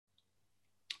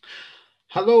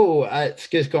Hello, it's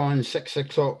just gone 6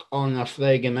 o'clock on a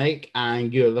Friday night,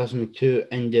 and you're listening to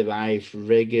Indie Live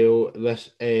Radio.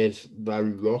 This is the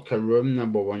locker room,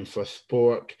 number one for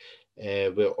sport.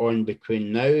 We're on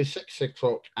between now 6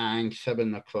 o'clock and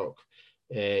 7 o'clock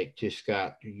to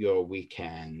start your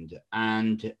weekend.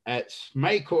 And it's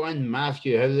Michael and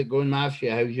Matthew. How's it going, Matthew?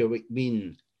 How's your week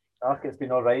been? It's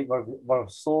been all right. We're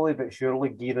slowly but surely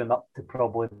gearing up to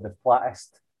probably the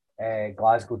flattest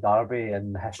Glasgow derby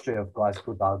in the history of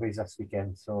Glasgow derbies this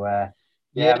weekend. So, Yeah,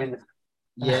 yeah, I mean,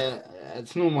 yeah,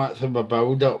 it's no much of a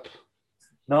build up.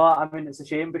 no, I mean it's a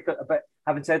shame because, but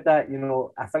having said that,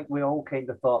 I think we all kind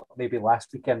of thought maybe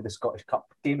last weekend the Scottish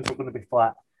Cup games were going to be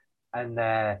flat, and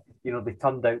they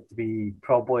turned out to be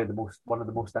probably the most one of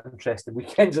the most interesting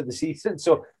weekends of the season.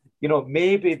 So,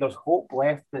 maybe there's hope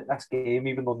left at this game,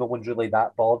 even though no one's really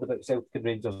that bothered about Celtic and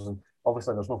Rangers, and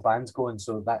obviously there's no fans going,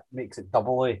 so that makes it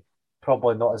doubly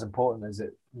probably not as important as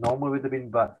it normally would have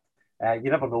been. But you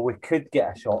never know; we could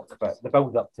get a shock, but the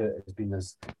build up to it has been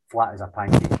as flat as a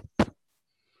pancake. Um,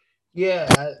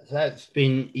 it's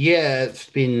been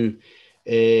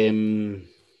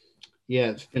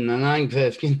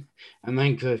an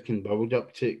interesting build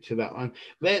up to that one.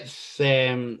 Let's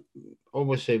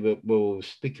obviously we'll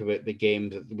speak about the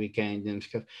games at the weekend and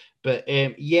stuff. But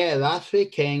last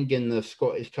weekend in the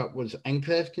Scottish Cup was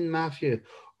interesting, Matthew.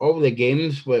 All the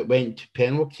games went to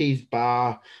penalties,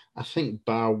 bar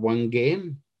one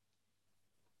game.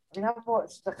 I mean, I've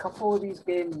watched a couple of these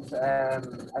games,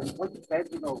 and like you said,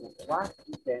 last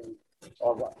weekend,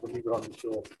 or when we were on the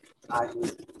show, I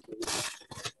was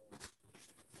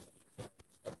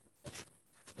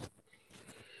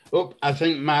Oh, I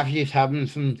think Matthew's having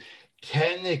some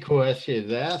technical issues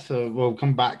there, so we'll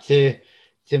come back to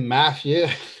Matthew.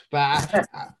 But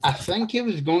I think he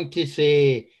was going to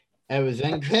say it was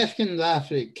interesting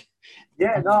last week.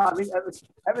 yeah, no, I mean, it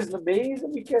was an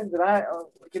amazing weekend, and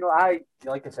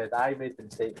like I said, I made the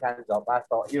mistake, hands up. I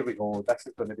thought, here we go, this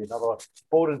is going to be another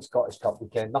boring Scottish Cup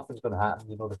weekend. Nothing's going to happen.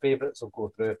 The favourites will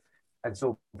go through, and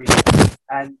so be it.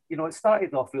 And it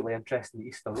started off really interesting at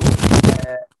Easter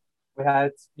Road. We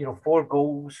had 4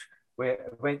 goals. We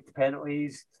went to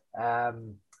penalties,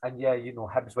 and yeah,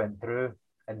 Hibs went through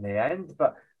in the end.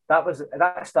 But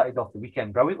that started off the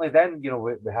weekend brilliantly. Then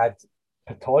we had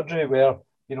Pittodrie, where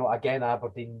again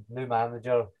Aberdeen, new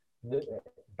manager,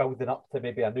 building up to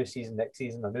maybe a new season next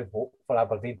season, a new hope for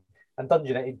Aberdeen, and Dundee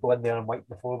United go in there and wipe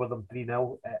the floor with them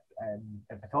 3-0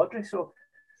 at Pittodrie. So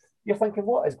you're thinking,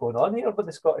 what is going on here with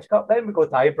the Scottish Cup? Then we go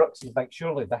to Ibrox and you think,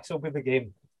 surely this will be the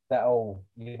game that'll,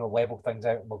 level things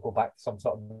out and we'll go back to some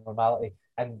sort of normality.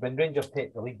 And when Rangers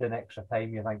take the lead in extra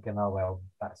time, you're thinking, oh, well,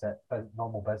 that's it.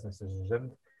 Normal business is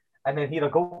resumed. And then here a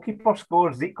goalkeeper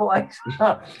scores the equaliser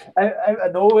out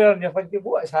of nowhere, and you're thinking,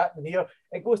 what is happening here?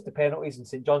 It goes to penalties, and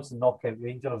St Johnstone knock out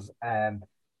Rangers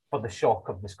for the shock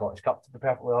of the Scottish Cup, to be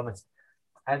perfectly honest.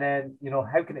 And then,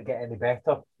 how can it get any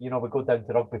better? We go down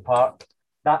to Rugby Park.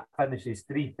 That finishes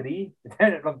 3-3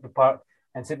 down at Rugby Park,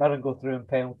 and St Mirren go through in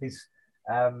penalties.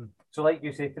 So, like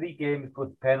you say, 3 games go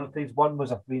to penalties. One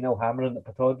was a 3-0 hammering at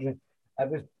Pittodrie. It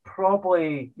was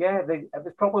probably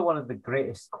one of the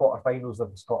greatest quarterfinals of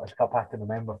the Scottish Cup I can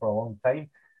remember for a long time.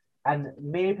 And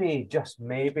maybe, just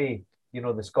maybe,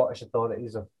 the Scottish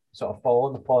authorities have sort of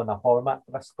fallen upon a format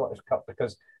for this Scottish Cup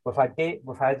because we've had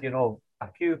a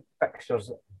few fixtures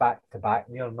back to back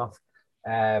near enough.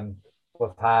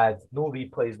 We've had no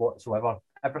replays whatsoever.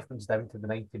 Everything's down to the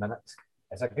 90 minutes.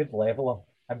 It's a good leveler.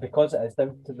 And because it is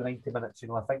down to the 90 minutes,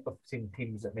 I think we've seen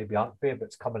teams that maybe aren't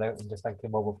favourites coming out and just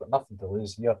thinking, well, we've got nothing to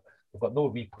lose here. We've got no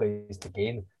replays to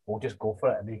gain. We'll just go for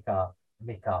it and make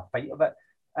a fight of it.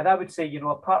 And I would say,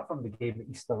 apart from the game at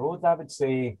Easter Road, I would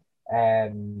say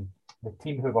the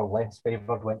team who were less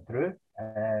favoured went through.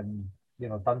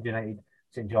 Dundee United,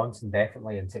 St Johnstone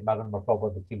definitely, and St Mirren were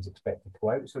probably the teams expected to go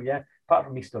out. So yeah, apart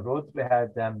from Easter Road, we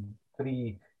had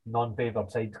 3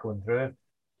 non-favoured sides going through.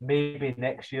 Maybe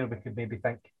next year we could maybe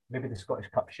think maybe the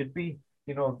Scottish Cup should be,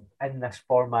 in this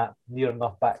format, near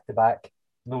enough back to back,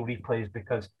 no replays.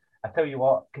 Because I tell you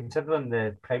what, considering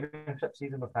the Premiership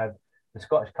season we've had, the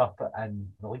Scottish Cup and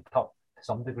the League Cup to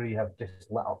some degree have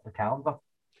just lit up the calendar.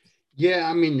 Yeah,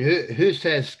 I mean, who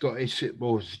says Scottish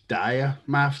football's dire,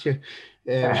 Matthew?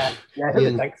 Yeah, who you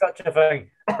would know, think such a thing?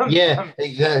 yeah,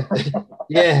 exactly.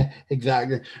 Yeah,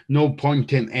 exactly. No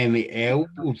point in any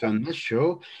elbows on this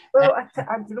show. Well,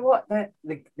 and you know what?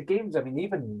 The games, I mean,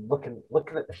 even looking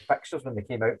at the fixtures when they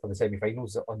came out for the semi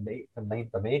finals on the 8th and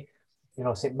 9th of May,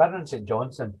 St Mirren and St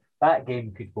Johnstone, that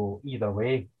game could go either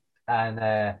way. And,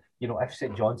 if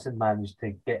St Johnstone managed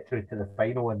to get through to the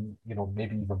final and,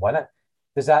 maybe even win it,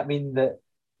 does that mean that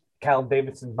Callum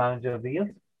Davidson's manager of the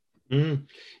year? Mm.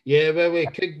 Yeah, well, we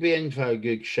could be in for a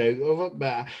good shout of it,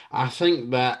 but I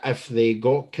think that if they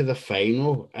got to the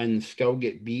final and still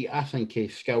get beat, I think he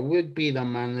still would be the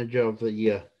manager of the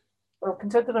year. Well,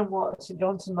 considering what St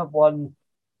Johnstone have won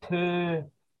two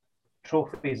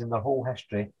trophies in their whole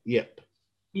history, Yep.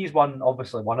 he's won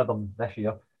obviously one of them this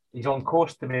year. He's on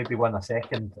course to maybe win a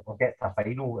second or get to a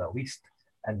final at least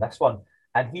in this one.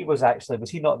 And he was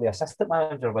he not the assistant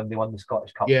manager when they won the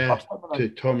Scottish Cup the Yeah, first time around? to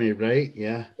Tommy Wright,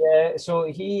 yeah. Yeah, so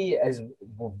he is,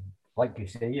 well, like you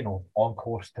say, on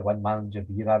course to win manager of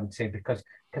the year, I would say, because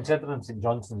considering St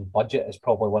Johnstone's budget is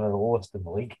probably one of the lowest in the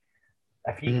league,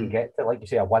 if he can Mhm. get to, like you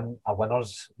say, a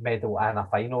winners medal and a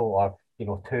final, or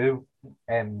two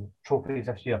trophies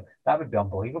this year, that would be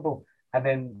unbelievable. And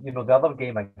then the other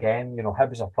game again,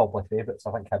 Hibs are probably favourites.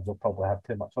 I think Hibs will probably have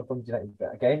too much for Dundee United,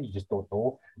 but again, you just don't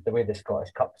know the way the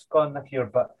Scottish Cup's gone this year.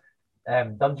 But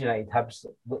Dundee United Hibs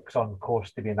looks on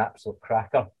course to be an absolute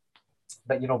cracker.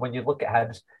 But when you look at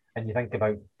Hibs and you think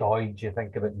about Doidge, you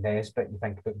think about Nesbitt, you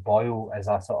think about Boyle as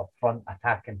a sort of front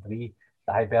attacking three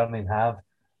that Hibernian have,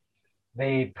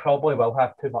 they probably will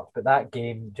have too much, but that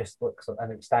game just looks like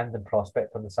an outstanding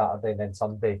prospect on the Saturday, and then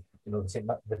Sunday,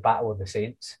 the Battle of the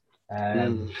Saints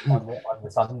Mm. on the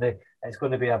Sunday. It's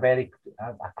going to be a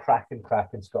cracking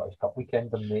Scottish Cup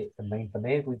weekend on the 8th and 9th of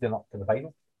May, leading up to the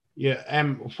final. Yeah,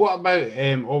 what about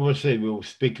obviously we'll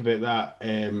speak about that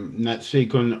next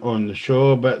week on the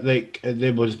show, but like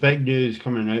there was big news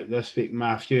coming out this week,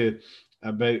 Matthew,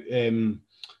 about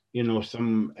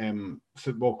some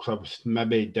football clubs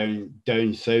maybe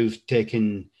down south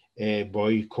taking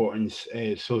boycotting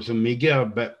social media,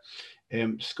 but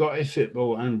Scottish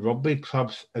football and rugby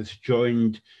clubs has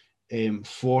joined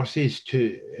forces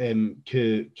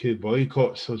to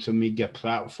boycott social media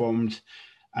platforms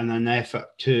in an effort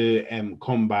to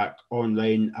combat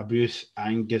online abuse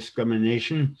and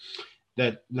discrimination.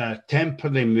 That the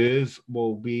temporary move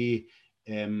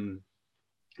um,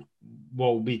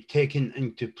 will be taken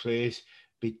into place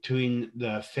between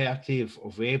the 30th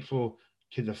of April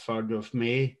to the 3rd of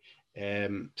May.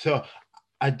 So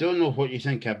I don't know what you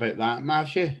think about that,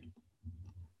 Matthew.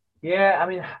 Yeah, I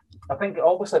mean, I think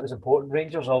obviously it was important.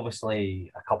 Rangers,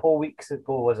 obviously, a couple of weeks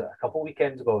ago, was it a couple of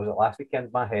weekends ago? Was it last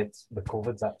weekend? My head, the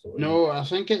COVID's absolutely. No, I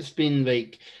think it's been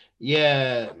like,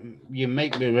 yeah, you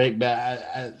might be right,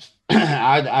 but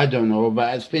I don't know,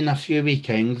 but it's been a few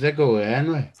weekends ago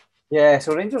anyway. Yeah,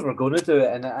 so Rangers were going to do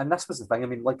it, and this was the thing. I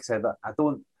mean, like I said, I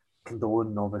don't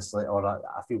condone, obviously, or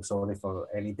I feel sorry for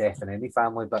any death in any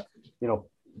family, but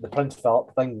the Prince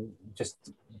Philip thing just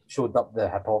showed up the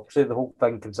hypocrisy of the whole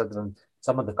thing, considering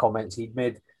some of the comments he'd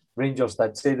made. Rangers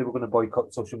did say they were going to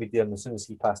boycott social media, and as soon as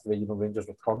he passed away, Rangers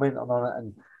were commenting on it,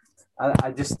 and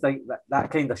I just think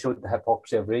that kind of showed the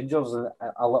hypocrisy of Rangers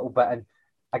a little bit. And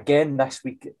again, this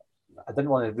week, I didn't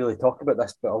want to really talk about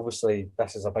this, but obviously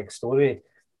this is a big story.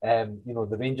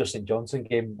 The Rangers St Johnstone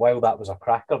game, while that was a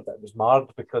cracker, that was marred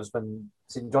because when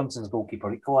St Johnstone's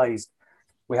goalkeeper equalised,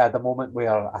 we had a moment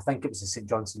where I think it was a St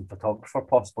Johnstone photographer,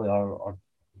 possibly, or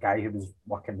guy who was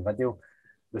working the video,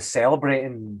 was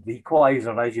celebrating the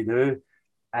equaliser as you do.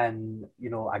 And,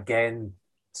 again,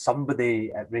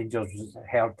 somebody at Rangers was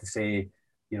heard to say,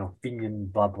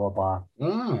 Fenian, blah, blah, blah.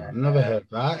 Oh, never heard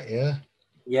that, yeah.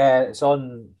 Yeah, it's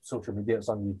on social media, it's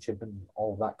on YouTube and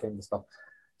all that kind of stuff.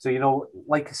 So,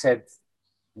 like I said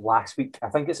last week, I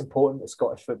think it's important that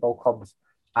Scottish football clubs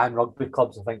and rugby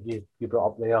clubs, I think you brought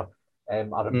up there,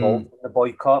 are involved Mm. in the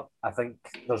boycott. I think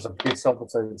there's abuse,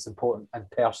 obviously, that's important in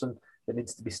person that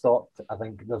needs to be stopped. I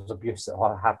think there's abuse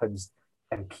that happens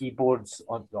in keyboards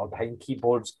or behind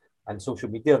keyboards and social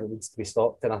media that needs to be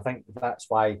stopped. And I think that's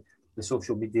why the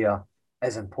social media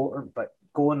is important. But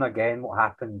going again, what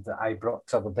happened at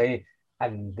Ibrox the other day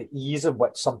and the ease in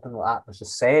which something like that was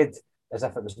just said as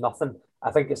if it was nothing.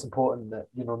 I think it's important that,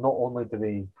 not only do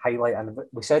we highlight, and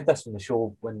we said this in the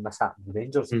show when this happened with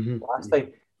Rangers last Mm-hmm.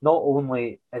 time, not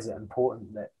only is it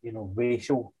important that,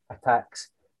 racial attacks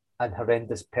and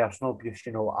horrendous personal abuse,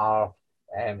 are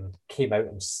came out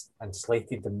and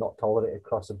slated and not tolerated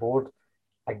across the board.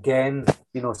 Again,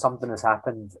 something has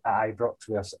happened at Ibrox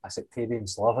where a sectarian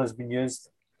slur has been used.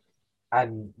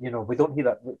 And, we don't hear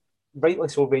it. Rightly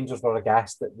so, Rangers were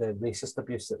aghast at the racist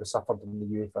abuse that was suffered in the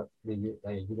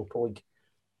Europa League.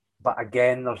 But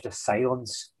again, there's just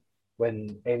silence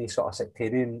when any sort of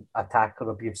sectarian attack or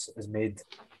abuse is made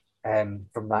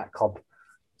from that club.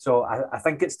 So I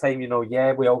think it's time,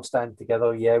 yeah, we all stand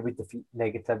together. Yeah, we defeat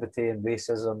negativity and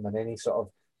racism and any sort of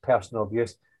personal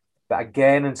abuse. But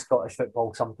again, in Scottish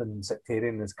football, something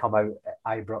sectarian has come out at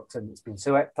Ibrox and it's been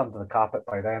swept under the carpet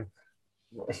by them.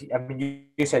 I mean,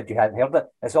 you said you hadn't heard it.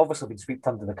 It's obviously been swept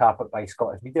under the carpet by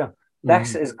Scottish media.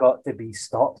 This has got to be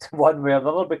stopped one way or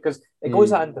another because it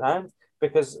goes hand in hand.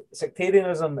 Because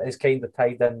sectarianism is kind of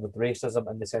tied in with racism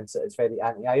in the sense that it's very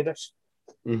anti-Irish.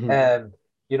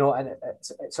 You know, and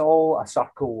it's all a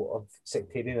circle of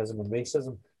sectarianism and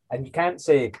racism. And you can't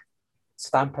say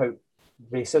stamp out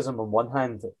racism on one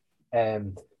hand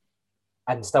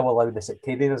and still allow the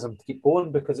sectarianism to keep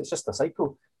going because it's just a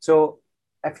cycle. So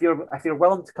if you're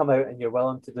willing to come out and you're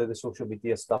willing to do the social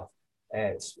media stuff,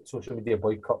 social media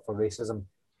boycott for racism,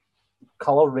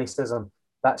 colour racism,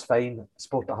 that's fine.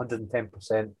 Support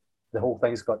 110%. The whole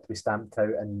thing's got to be stamped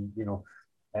out, and you know,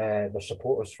 there's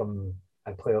supporters from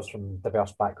and players from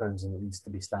diverse backgrounds, and it needs to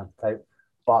be stamped out.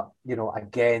 But you know,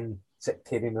 again,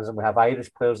 sectarianism. We have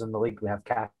Irish players in the league. We have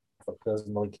Catholic players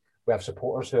in the league. We have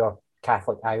supporters who are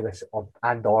Catholic, Irish,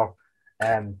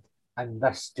 and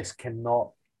this just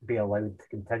cannot be allowed to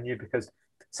continue because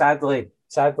sadly,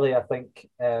 I think,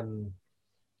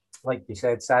 like you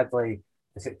said, sadly,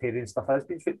 the sectarian stuff has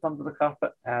been swept under the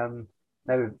carpet.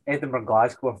 Now, Edinburgh and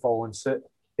Glasgow are following suit.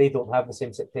 They don't have the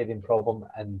same sectarian problem,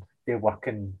 and they're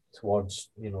working towards,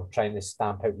 you know, trying to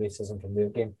stamp out racism from their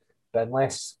game. But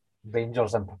unless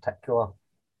Rangers in particular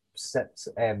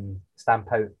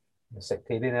stamp out the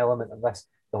sectarian element of this,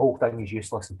 the whole thing is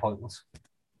useless and pointless.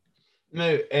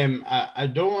 Now, I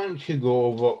don't want to go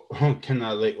over kind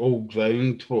of like old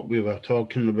ground, what we were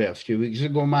talking about a few weeks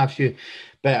ago, Matthew,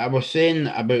 but I was saying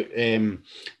about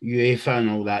UEFA and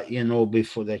all that, you know,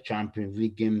 before the Champions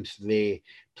League games, they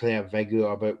play a video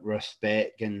about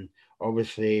respect, and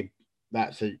obviously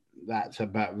that's a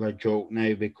bit of a joke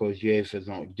now because UEFA's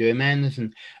not doing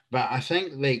anything. But I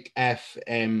think like if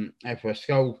we're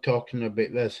still talking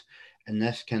about this, in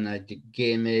this kind of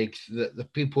game, the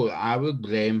people that I would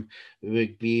blame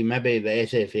would be maybe the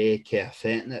SFA to a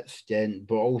certain extent,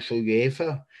 but also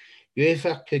UEFA.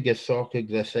 UEFA could get sorted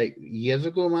this like years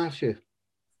ago, Matthew.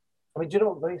 I mean, do you know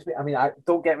what makes me? I mean,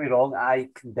 don't get me wrong. I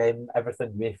condemn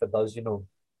everything UEFA does. You know,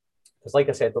 because like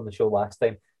I said on the show last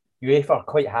time, UEFA are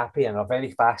quite happy and are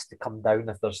very fast to come down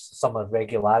if there's some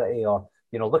irregularity, or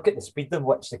you know, look at the speed in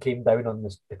which they came down on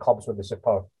the clubs with the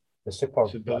Super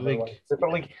League.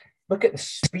 Look at the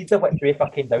speed at which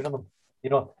UEFA came down on them. You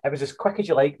know, it was as quick as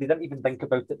you like. They didn't even think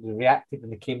about it. They reacted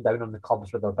and they came down on the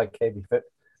clubs with their big heavy foot.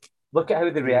 Look at how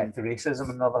they react to racism.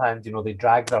 On the other hand, you know, they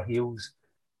drag their heels.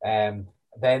 Then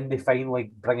they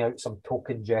finally bring out some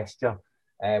token gesture,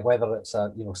 whether it's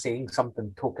saying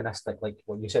something tokenistic like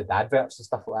what you said, the adverts and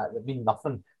stuff like that mean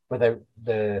nothing without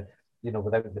the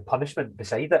punishment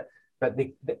beside it. But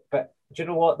but do you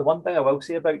know what? The one thing I will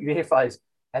say about UEFA is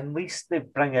at least they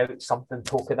bring out something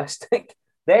tokenistic.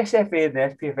 The SFA and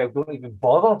the SPFL don't even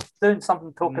bother doing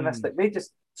something tokenistic. They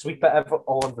just sweep it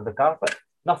all under the carpet.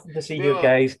 Nothing to see here,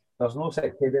 guys. There's no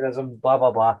sectarianism, blah,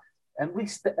 blah, blah. At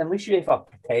least UEFA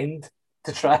pretend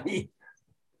to try.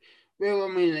 Well, I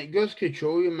mean, it goes to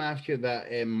show you, Matthew,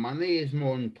 that money is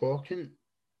more important.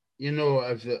 You know,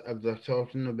 if they're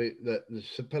talking about the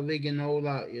Super League and all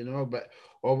that, you know, but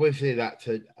obviously that's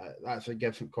a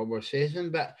different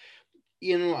conversation. But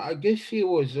you know, I just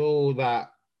feel as though that,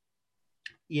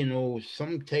 you know,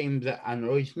 sometimes it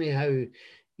annoys me how,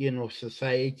 you know,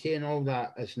 society and all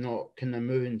that is not kind of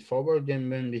moving forward. And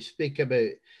when we speak about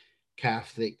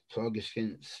Catholic,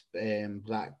 Protestants,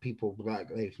 black people,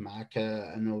 Black Lives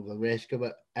Matter, and all the rest of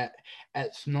it,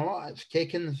 it's not. It's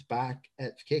taking us back.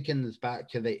 It's taking us back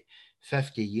to like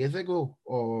 50 years ago,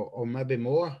 or maybe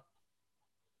more.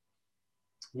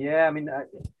 Yeah, I mean,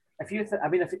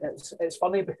 it's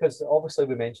funny because obviously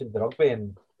we mentioned the rugby,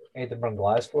 and Edinburgh and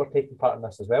Glasgow are taking part in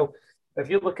this as well. If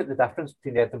you look at the difference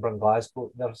between Edinburgh and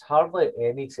Glasgow, there's hardly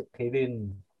any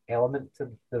sectarian element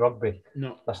to the rugby.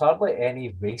 No. There's hardly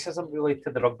any racism really to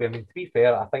the rugby. I mean, to be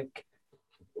fair, I think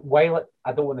while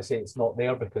I don't want to say it's not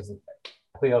there because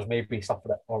players maybe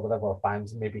suffer it or whatever,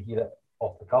 fans maybe hear it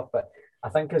off the cuff, but I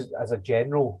think as a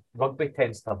general, rugby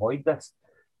tends to avoid this.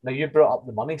 Now, you brought up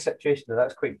the money situation, and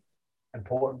that's quite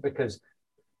important because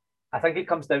I think it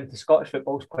comes down to Scottish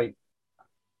football's quite.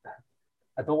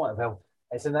 I don't want to. Well,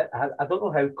 it's in it. I don't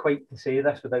know how quite to say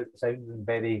this without sounding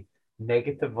very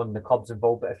negative on the clubs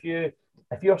involved. But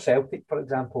if you're Celtic, for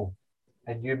example,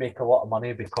 and you make a lot of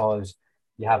money because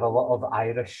you have a lot of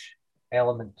Irish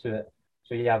element to it,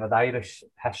 so you have an Irish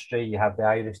history, you have the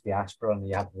Irish diaspora, and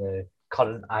you have the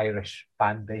current Irish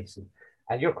fan base,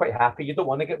 and you're quite happy. You don't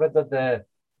want to get rid of the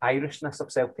Irishness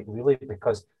of Celtic, really,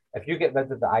 because if you get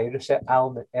rid of the Irish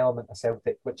element of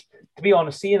Celtic, which, to be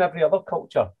honest, see in every other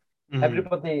culture,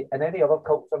 everybody in any other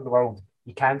culture in the world,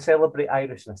 you can celebrate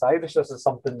Irishness. Irishness is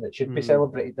something that should be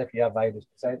celebrated if you have Irish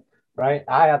descent, right?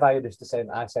 I have Irish descent.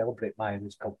 I celebrate my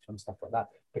Irish culture and stuff like that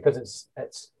because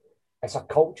it's it's a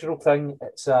cultural thing.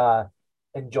 It's a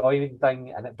enjoying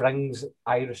thing, and it brings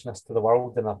Irishness to the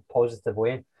world in a positive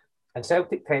way. And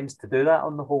Celtic tends to do that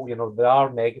on the whole. You know, there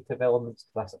are negative elements to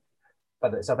this,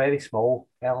 but it's a very small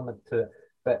element to it.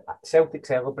 But Celtic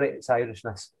celebrate its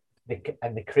Irishness,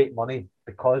 and they create money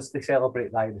because they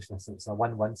celebrate the Irishness. It's a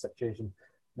win-win situation.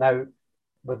 Now,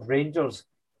 with Rangers,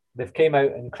 they've came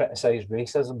out and criticised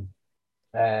racism,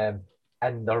 and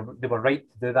they were right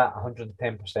to do that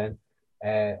 110%.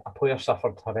 A player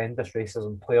suffered horrendous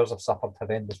racism. Players have suffered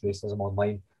horrendous racism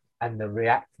online, and they're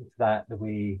reacting to that the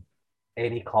way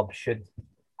any club should.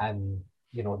 And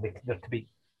you know they're to be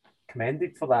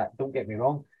commended for that. Don't get me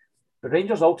wrong, but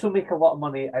Rangers also make a lot of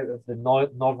money out of the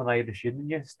Northern Irish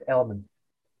Unionist element.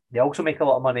 They also make a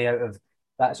lot of money out of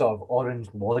that sort of Orange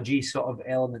Lodgy sort of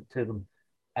element to them.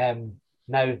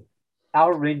 Now,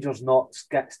 our Rangers not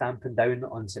stamping down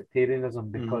on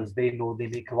sectarianism because they know they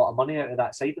make a lot of money out of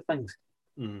that side of things.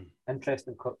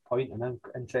 Interesting point and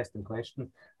interesting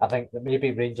question. I think that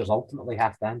maybe Rangers ultimately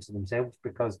have to answer themselves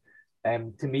because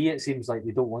to me it seems like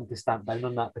they don't want to stamp down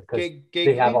on that because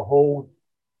they have a whole...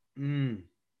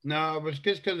 No, I was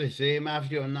just going to say,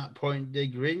 Matthew, on that point,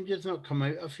 did Rangers not come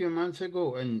out a few months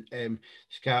ago and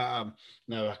scatter?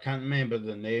 Now, I can't remember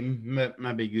the name,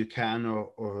 maybe you can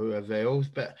or whoever else,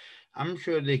 but I'm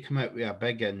sure they come out with a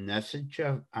big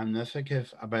initiative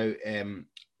about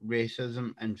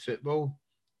racism in football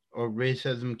or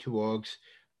racism towards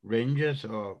Rangers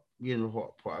or, you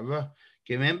know, whatever.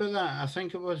 Do you remember that? I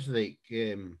think it was like...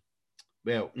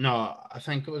 well, no, I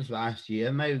think it was last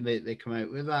year now they come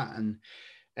out with that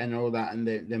and all that, and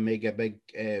they make a big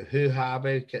hoo-ha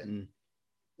about it, and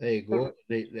there you go.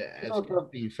 It's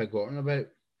been forgotten about.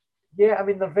 Yeah, I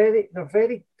mean they're very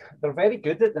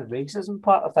good at the racism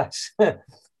part of this. They're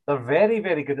very,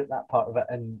 very good at that part of it,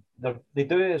 and they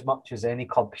do as much as any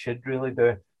club should really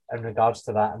do in regards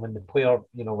to that. And when the player,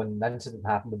 you know, when the incident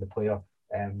happened with the player,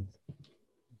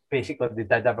 basically they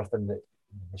did everything that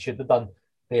they should have done.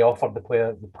 They offered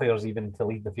the players even to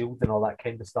leave the field and all that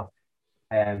kind of stuff.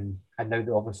 And now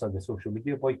obviously the social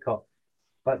media boycott.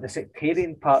 But the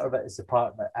sectarian part of it is the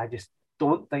part that I just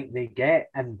don't think they get.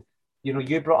 And you know,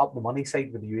 you brought up the money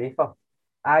side with the UEFA.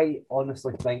 I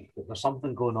honestly think that there's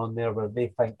something going on there where they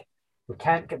think we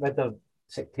can't get rid of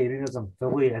sectarianism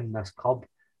fully in this club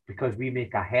because we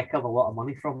make a heck of a lot of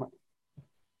money from it.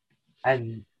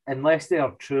 And unless they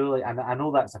are truly, and I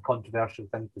know that's a controversial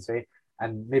thing to say,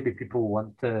 and maybe people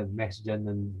want to message in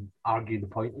and argue the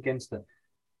point against it.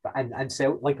 But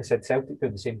like I said, Celtic do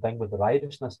the same thing with their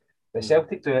Irishness, but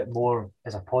Celtic do it more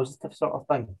as a positive sort of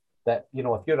thing. That, you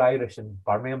know, if you're Irish in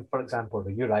Birmingham, for example, or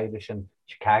you're Irish in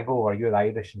Chicago, or you're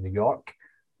Irish in New York,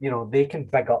 you know, they can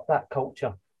big up that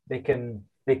culture. They can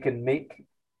make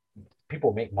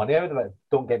people make money out of it.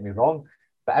 Don't get me wrong,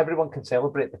 but everyone can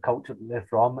celebrate the culture that they're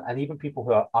from, and even people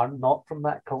who are not from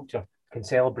that culture can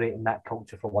celebrate in that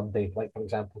culture for one day, like for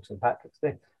example St Patrick's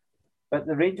Day. But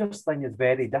the Rangers thing is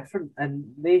very different,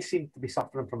 and they seem to be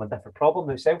suffering from a different problem.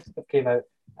 Now, Celtic have came out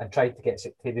and tried to get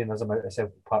sectarianism out of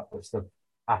Celtic Park, which they've,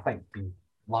 I think, been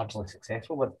largely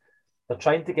successful with. They're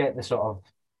trying to get the sort of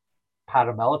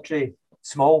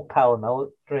small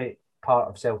paramilitary part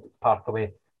of Celtic Park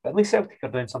away. But at least Celtic are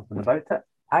doing something about it.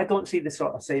 I don't see the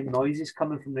sort of same noises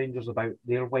coming from Rangers about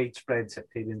their widespread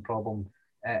sectarian problem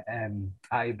at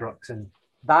Ibrox, and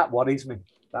that worries me.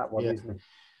 That worries me.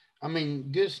 I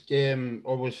mean, just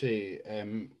obviously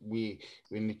we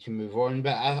need to move on,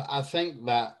 but I think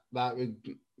that would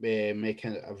make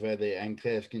it a very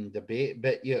interesting debate.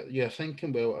 But you're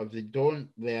thinking, well, if they don't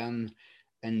learn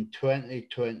in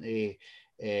 2020,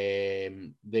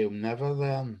 they'll never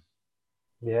learn.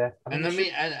 Yeah, I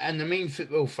mean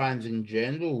football fans in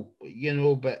general, you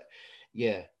know, but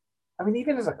yeah. I mean,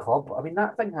 even as a club, I mean,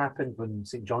 that thing happened when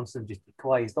St Johnstone just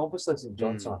equalised. Obviously, St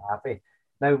Johnstone are happy.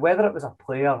 Now, whether it was a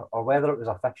player or whether it was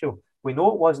official, we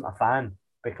know it wasn't a fan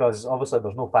because obviously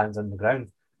there's no fans in the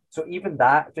ground. So even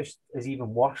that just is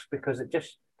even worse because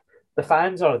the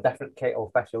fans are a different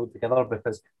kettle of fish altogether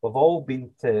because we've all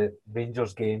been to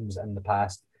Rangers games in the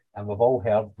past and we've all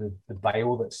heard the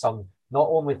bile that's sung, not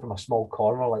only from a small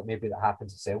corner like maybe that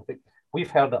happens at Celtic, we've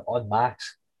heard it en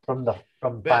masse from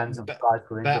fans of Glasgow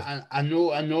Rangers. But I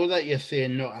know that you're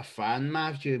saying not a fan,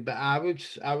 Matthew, but I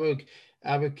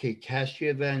would kiss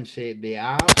you there and say they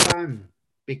are a fan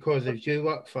because if you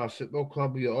work for a football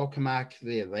club, you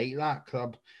automatically like that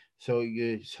club, so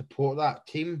you support that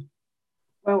team.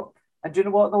 Well, and do you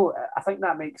know what though? I think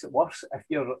that makes it worse if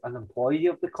you're an employee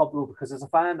of the club though, because as a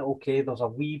fan, okay, there's a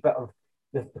wee bit of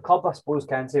the club, I suppose,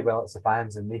 can say, well, it's the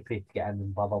fans and they pay to get in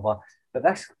and blah blah blah. But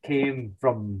this came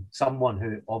from someone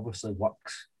who obviously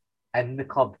works in the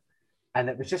club. And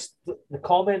it was just the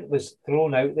comment was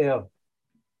thrown out there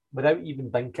without even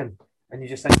thinking. And you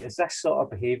just think, is this sort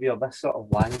of behaviour, this sort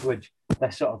of language,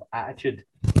 this sort of attitude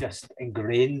just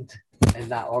ingrained in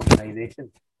that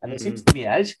organisation? And it seems to me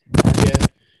it is. Yeah.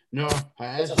 No,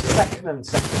 it's a sickening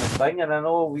thing. And I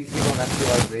know we don't have to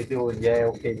like radio, and yeah,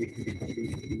 okay, we can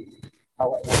be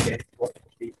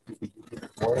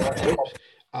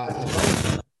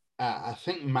I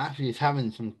think Matthew's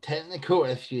having some technical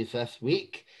issues this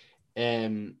week,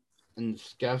 and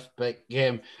stuff. But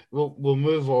we'll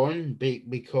move on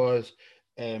because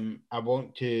I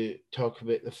want to talk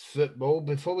about the football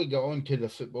before we get on to the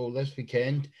football this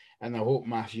weekend. And I hope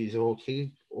Matthew's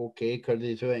okay, because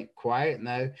he's went quiet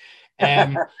now.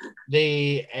 I'm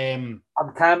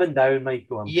calming down,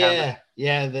 Michael.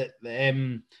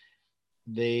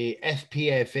 The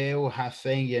SPFL has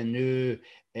signed a new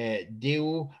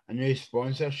deal, a new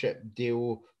sponsorship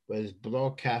deal with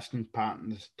broadcasting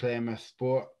partners Premier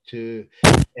Sport to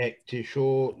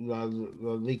show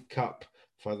the League Cup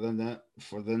for the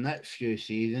next few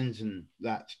seasons, and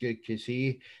that's good to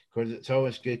see, because it's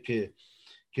always good to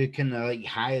kind of like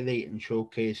highlight and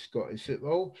showcase Scottish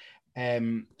football.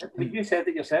 You said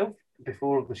it yourself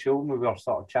before the show when we were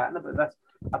sort of chatting about this.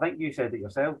 I think you said it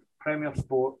yourself. Premier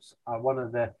Sports are one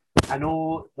of the. I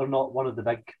know they're not one of the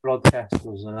big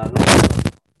broadcasters, and I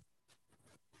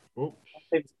know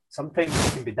sometimes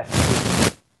it can be difficult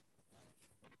to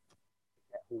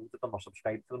get hold of them or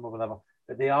subscribe to them or whatever.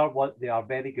 But they are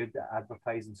very good at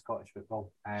advertising Scottish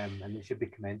football, and they should be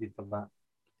commended for that.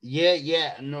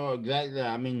 Yeah, no, exactly.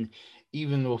 I mean,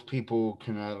 even though people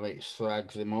kind of like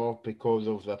slag them off because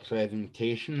of the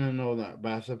presentation and all that,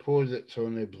 but I suppose it's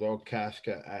only broadcast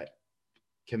at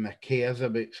kind of cares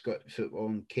about Scottish football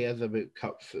and cares about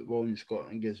cup football in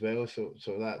Scotland as well. So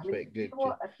that's quite good. You know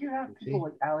what? If you have people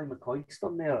like Ali McCoist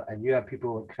on there, and you have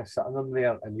people like Chris Sutton on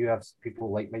there, and you have people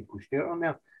like Michael Stewart on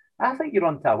there, I think you're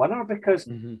on to a winner, because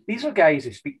these are guys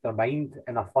who speak their mind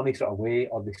in a funny sort of way,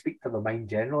 or they speak to their mind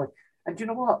generally. And do you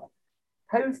know what?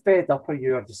 How fed up are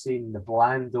you of just seeing the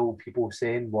bland old people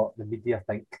saying what the media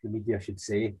think the media should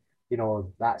say? You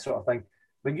know, that sort of thing.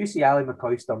 When you see Ali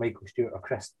McCoist or Michael Stewart or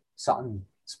Chris Sutton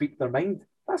speak their mind,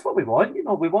 that's what we want. You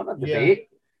know, we want a debate.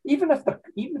 Even if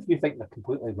you think they're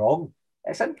completely wrong,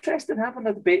 it's interesting having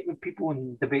a debate with people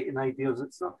and debating ideas.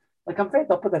 It's not like I'm fed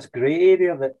up with this grey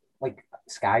area that like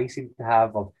Sky seems to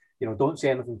have of, you know, don't say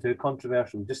anything too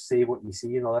controversial, just say what you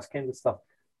see and all this kind of stuff.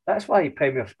 That's why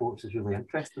Premier Sports is really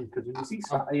interesting, because when you see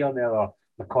Saturday on there, or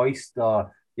McCoist,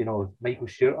 or you know, Michael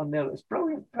Stewart on there, it's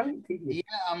brilliant TV. Yeah,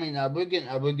 I mean, I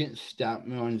wouldn't start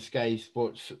me on Sky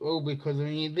Sports football, because I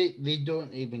mean they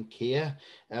don't even care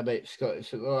about Scottish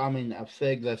football. I mean, I've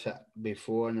said this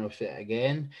before and I'll say it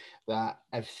again, that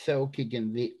if Celtic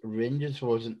and the Rangers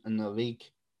wasn't in the league,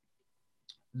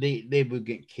 they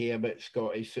wouldn't care about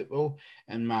Scottish football,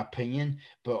 in my opinion.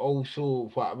 But also,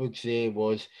 what I would say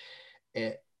was,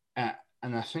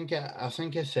 and I think I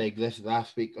said this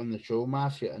last week on the show,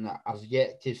 Matthew, and I've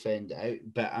yet to find out,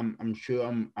 but I'm sure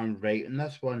I'm right on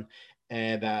this one.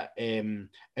 That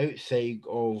outside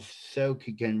of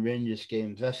Celtic and Rangers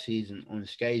games this season on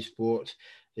Sky Sports,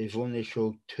 they've only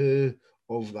showed two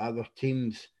of the other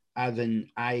teams, as in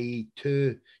i.e.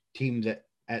 two teams that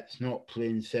it's not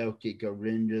playing Celtic or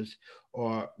Rangers,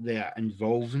 or they're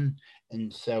involving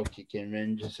in Celtic and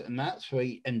Rangers, and that's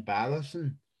right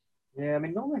embarrassing. Yeah, I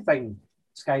mean, the only thing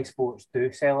Sky Sports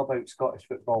do sell about Scottish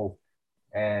football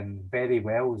very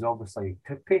well is obviously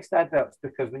toothpaste adverts,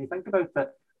 because when you think about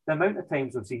it, the amount of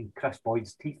times we've seen Chris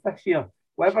Boyd's teeth this year,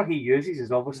 whatever he uses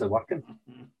is obviously working.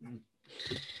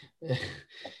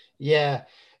 Yeah.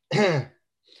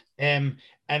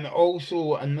 And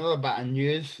also another bit of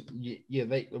news, you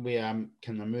like the way I'm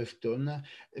kind of moved on there.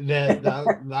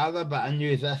 The other bit of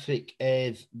news this week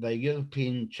is the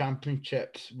European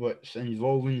Championships, which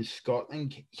involving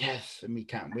Scotland. Yes, and we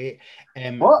can't wait.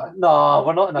 What? No,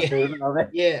 we're not in a tournament, are we?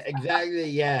 Yeah, exactly.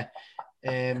 Yeah.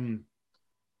 It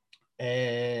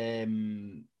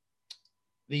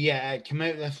came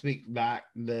out this week that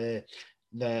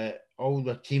all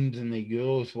the teams in the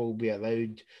Euros will be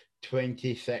allowed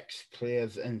 26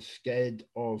 players instead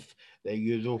of the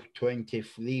usual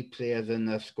 23 players in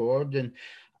the squad, and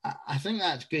I think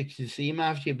that's good to see,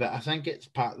 Matthew, but I think it's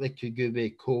partly to do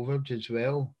with COVID as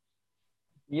well.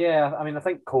 Yeah, I mean, I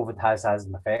think COVID has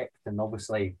an effect, and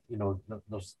obviously, you know,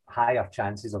 there's higher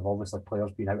chances of obviously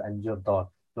players being out injured, or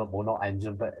well, not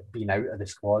injured, but being out of the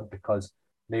squad, because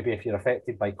maybe if you're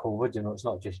affected by COVID, you know, it's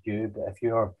not just you, but if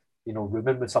you're, you know,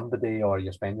 rooming with somebody, or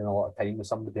you're spending a lot of time with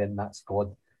somebody in that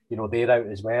squad, you know, they're out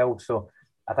as well. So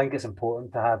I think it's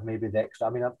important to have maybe the extra. I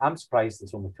mean, I'm surprised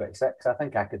it's only 26. I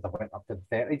think I could have went up to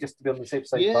 30 just to be on the safe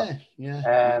side. But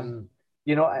Yeah.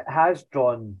 it has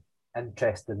drawn an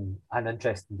interesting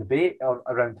debate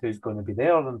around who's going to be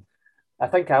there. And I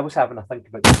think I was having a think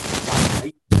about last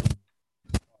night,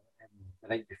 the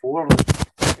night before,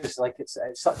 because like it's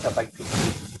such a big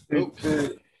Look,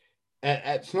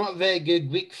 it's not a very good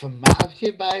week for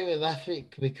Matthew by this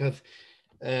week because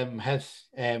his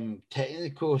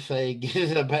technical side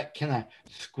is a bit kind of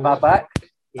squat. back.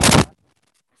 Yeah.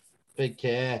 But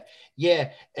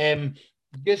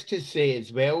just to say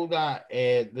as well that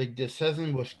the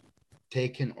decision was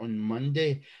taken on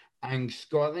Monday, and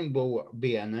Scotland will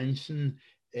be announcing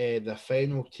the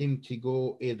final team to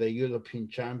go to the European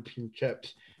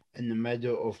Championships in the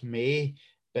middle of May.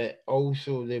 But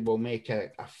also they will make a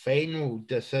final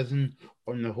decision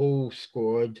on the whole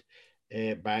squad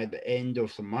by the end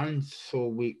of the month. So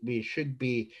we should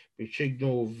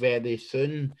know very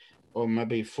soon, or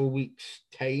maybe 4 weeks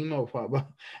time or whatever.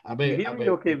 You hear me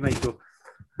okay, Michael?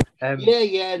 No,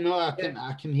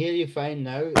 I can hear you fine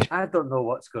now. I don't know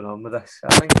what's going on with this.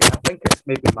 I think it's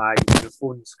maybe my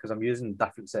earphones, because I'm using a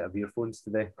different set of earphones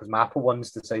today because my Apple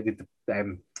ones decided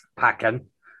to pack in.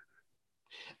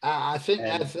 I think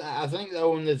the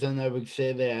only thing I would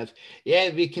say there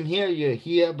is, we can hear you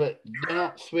here, but do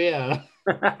not swear.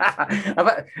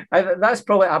 That's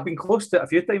probably, I've been close to it a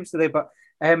few times today, but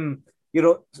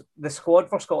the squad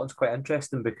for Scotland's quite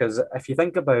interesting because if you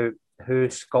think about who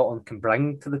Scotland can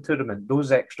bring to the tournament,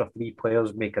 those extra 3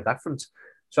 players make a difference.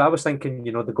 So I was thinking,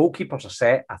 the goalkeepers are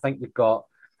set. I think you've got,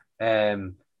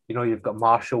 you've got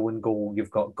Marshall in goal,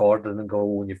 you've got Gordon in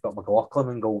goal, and you've got McLaughlin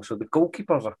in goal. So the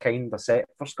goalkeepers are kind of set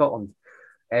for Scotland.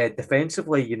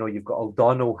 Defensively, you've got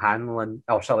O'Donnell,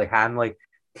 Hanley,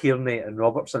 Tierney, and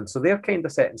Robertson. So they're kind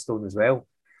of set in stone as well.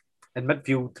 In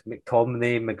midfield,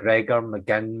 McTominay, McGregor,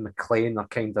 McGinn, McLean are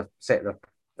kind of set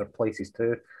their places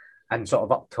too. And sort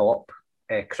of up top,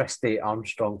 Christie,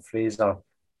 Armstrong, Fraser,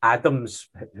 Adams,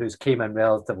 who's came in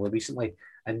relatively recently,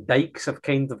 and Dykes have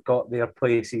kind of got their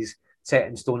places set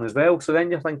in stone as well. So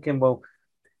then you're thinking, well,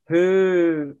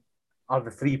 who are the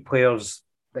 3 players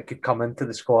that could come into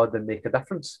the squad and make a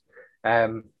difference?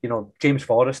 James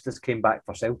Forrest has came back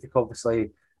for Celtic,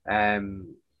 obviously.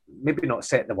 Maybe not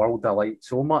set the world alight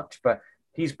so much, but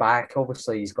he's back.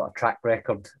 Obviously, he's got a track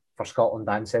record for Scotland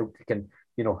and Celtic, and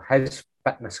his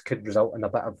fitness could result in a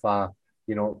bit of a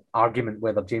argument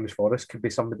whether James Forrest could be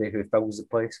somebody who fills the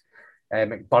place.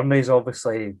 McBurney's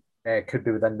obviously could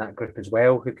be within that group as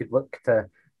well, who could look to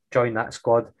join that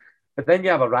squad. But then you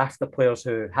have a raft of players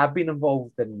who have been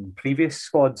involved in previous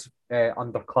squads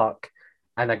under Clark,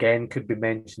 and again could be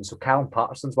mentioned. So Callum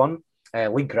Patterson's one.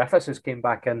 Lee Griffiths, who's came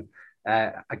back in,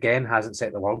 again hasn't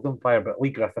set the world on fire, but Lee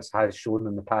Griffiths has shown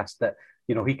in the past that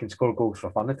he can score goals for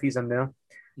fun if he's in there.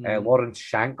 Lawrence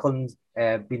Shankland's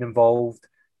been involved,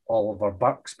 Oliver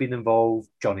Burke's been involved,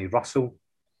 Johnny Russell,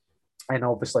 and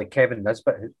obviously Kevin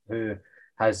Nisbet, who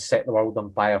has set the world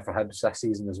on fire for Hibs this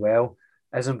season as well,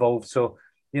 is involved. So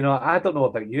I don't know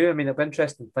about you. I mean, it'd be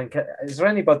interesting to think, is there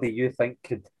anybody you think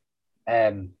could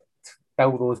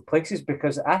fill those places?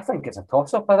 Because I think it's a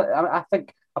toss-up. I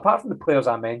think apart from the players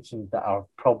I mentioned that are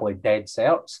probably dead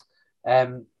certs,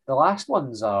 the last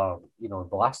ones are, the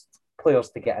last players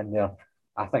to get in there.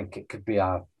 I think it could be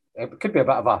a bit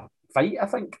of a fight. I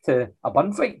think a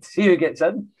bun fight to see who gets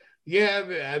in. Yeah,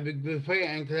 I would be quite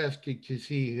interested to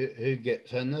see who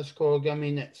gets in this squad. I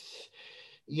mean, it's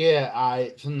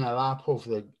in the lap of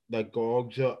the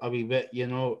Gogs a wee bit,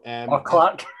 or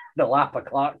Clark. The lap of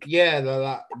Clark. Yeah,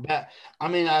 but I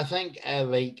mean, I think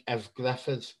if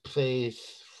Griffiths plays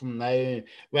from now,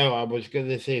 well, I was going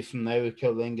to say from now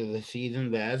till the end of the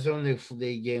season, there is only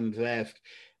 3 games left.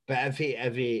 But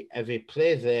if he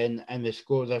plays in and he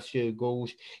scores a few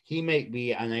goals, he might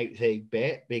be an outside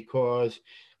bet because,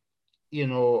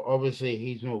 obviously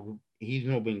he's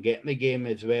not been getting the game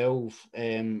as well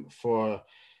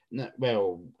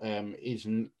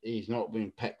he's not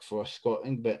been picked for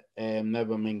Scotland, but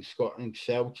never mind Scotland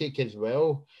Celtic as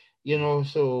well.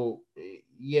 So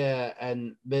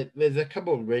and there's a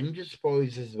couple of Rangers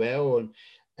boys as well,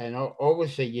 and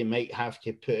obviously you might have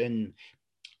to put in,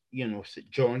 St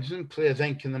Johnstone players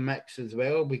in the mix as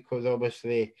well, because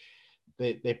obviously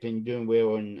they've been doing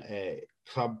well in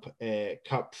club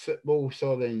cup football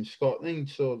in Scotland.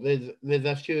 So there's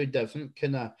a few different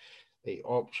kind of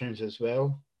options as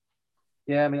well.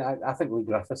 Yeah, I mean, I think Lee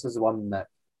Griffiths is the one that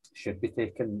should be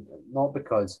taken, not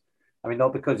because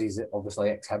he's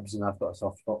obviously ex-Hibs and I've got a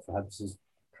soft spot for Hibs, as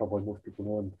probably most people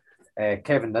know. And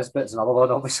Kevin Nisbet's another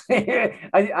one, obviously.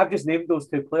 I've just named those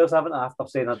 2 players, haven't I, after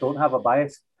saying I don't have a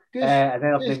bias. and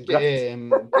then I've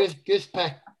named Griffiths.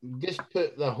 Just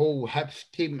put the whole Hibs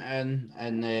team in,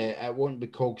 and it won't be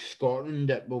called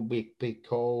Scotland. It will be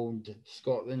called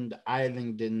Scotland,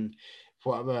 Ireland, and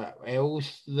whatever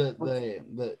else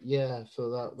that yeah. So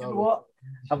that You know was.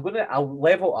 what? I'll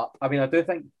level up. I mean, I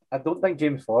don't think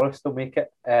James Forrest will make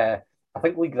it. I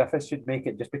think Lee Griffiths should make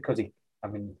it just because I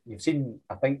mean, you've seen,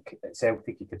 I think at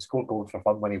Celtic he can score goals for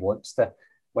fun when he wants to.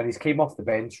 When he's came off the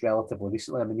bench relatively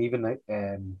recently, I mean, even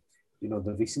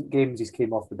the recent games he's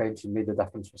came off the bench and made a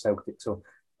difference for Celtic. So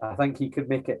I think he could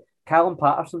make it. Callum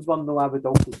Patterson's one though I would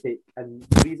also take, and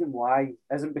the reason why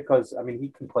isn't because I mean he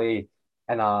can play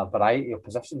in a variety of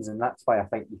positions, and that's why I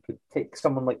think you could take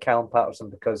someone like Callum Patterson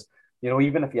because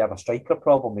even if you have a striker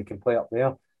problem, he can play up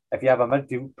there. If you have a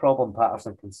midfield problem,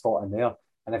 Patterson can slot in there.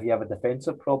 And if you have a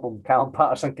defensive problem, Callum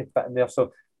Patterson can fit in there.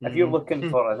 So if you're looking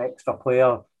for an extra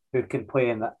player who can play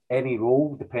in any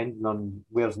role, depending on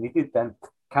where's needed, then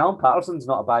Callum Patterson's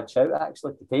not a bad shout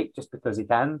actually to take just because he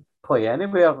can play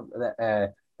anywhere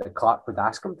that Clark would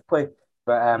ask him to play.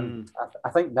 But I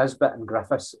think Nisbet and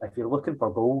Griffiths, if you're looking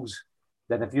for goals,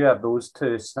 then if you have those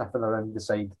two sniffing around the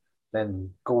side,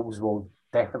 then goals will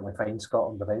definitely find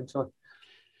Scotland eventually.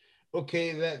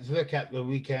 Okay, let's look at the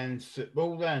weekend's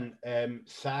football then.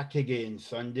 Sack again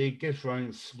Sunday, just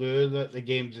run through the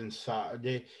games on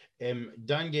Saturday.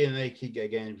 Dundee United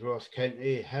against Ross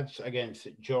County, Hibs against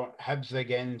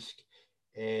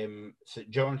St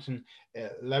Johnstone,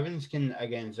 Livingston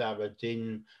against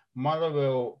Aberdeen,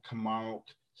 Motherwell, Kilmarnock,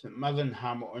 St Mirren,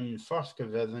 Hamilton, First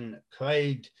Division,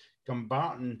 Clyde,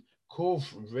 Dumbarton,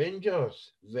 Cove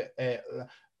Rangers.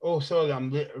 Sorry,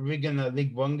 I'm reading the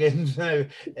League One games now.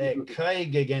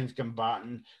 Craig against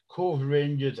Dumbarton, Cove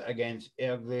Rangers against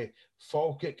Eardley,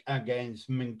 Falkirk against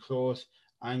Mincross,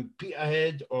 and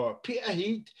Peterhead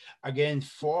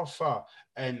against Forfar.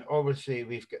 And obviously,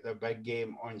 we've got the big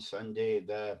game on Sunday,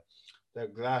 the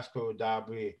Glasgow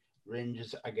Derby,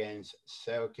 Rangers against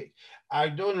Celtic. I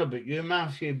don't know about you,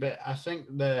 Matthew, but I think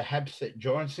the Hibs at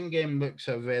Johnson game looks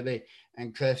a very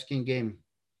interesting game.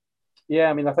 Yeah,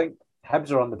 I mean, I think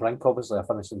Hibs are on the brink, obviously, of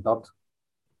finishing third.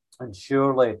 And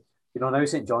surely, now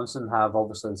St Johnstone have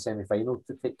obviously the semi-final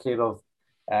to take care of.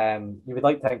 You would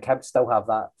like to think Hibs still have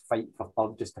that fight for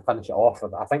third just to finish it off.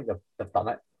 I think they've done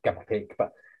it, give or take.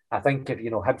 But I think if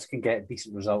Hibs can get a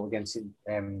decent result against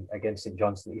St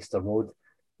Johnstone Easter Road,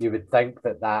 you would think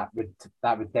that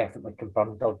would definitely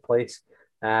confirm third place.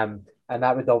 And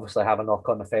that would obviously have a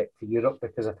knock-on effect for Europe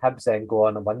because if Hibs then go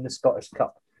on and win the Scottish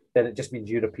Cup, then it just means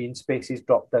European spaces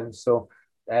drop down. So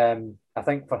I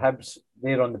think for Hibs,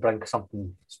 they're on the brink of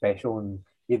something special, and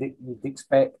you'd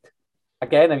expect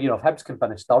again, if Hibs can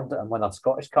finish third and win a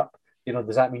Scottish Cup,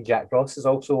 does that mean Jack Ross is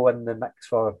also in the mix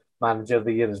for Manager of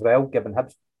the Year as well, given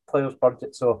Hibs players'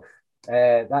 budget? So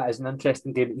that is an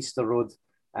interesting game at Easter Road,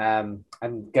 and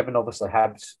given obviously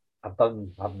Hibs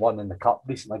have won in the Cup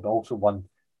recently, but also won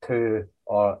two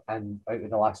out of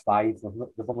the last five.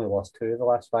 They've only lost two of the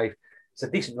last five. It's a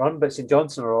decent run, but St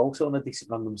Johnstone are also on a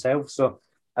decent run themselves. So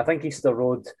I think Easter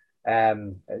Road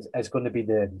is going to be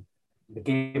the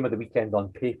game of the weekend on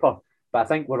paper. But I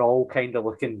think we're all kind of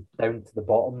looking down to the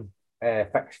bottom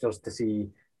fixtures to see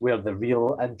where the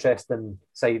real interesting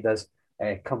side is.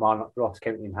 Kilmarnock, Ross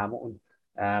County and Hamilton.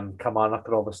 Kilmarnock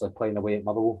are obviously playing away at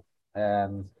Motherwell.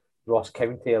 Ross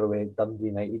County are away at Dundee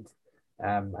United.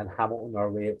 And Hamilton are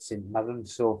away at St Mirren.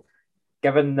 So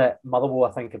given that Motherwell,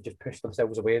 I think, have just pushed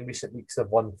themselves away in recent weeks, they've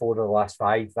won 4 of the last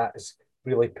 5. That has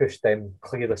really pushed them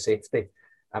clear of safety.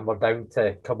 And we're down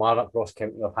to Kilmarnock, Ross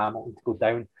County or Hamilton to go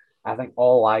down. I think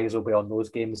all eyes will be on those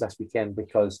games this weekend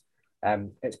because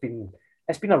it's been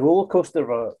a roller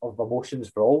coaster of emotions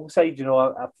for all sides.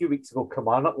 A few weeks ago,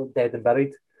 Kilmarnock looked dead and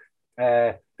buried.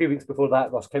 A few weeks before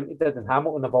that, Ross County did, and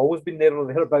Hamilton have always been there or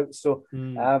thereabouts. So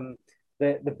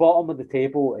the bottom of the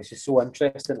table is just so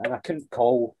interesting, and I couldn't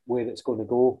call where it's going to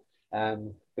go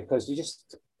because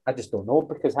I just don't know.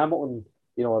 Because Hamilton,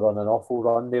 are on an awful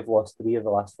run. They've lost 3 of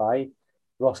the last 5.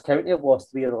 Ross County have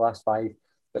lost 3 of the last 5.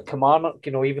 But Kilmarnock,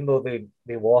 even though they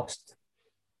lost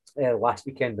last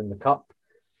weekend in the Cup,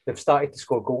 they've started to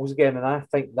score goals again, and I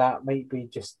think that might be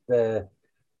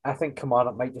I think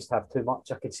Kilmarnock might just have too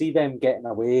much. I could see them getting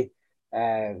away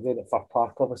there at Fir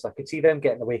Park, obviously. I could see them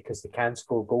getting away because they can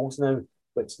score goals now,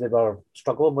 which they were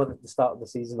struggling with at the start of the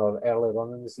season or earlier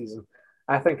on in the season.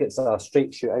 I think it's a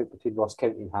straight shootout between Ross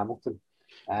County and Hamilton.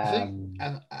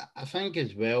 I think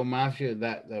as well, Matthew,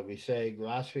 that we said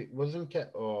last week, wasn't it?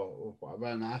 Or whatever,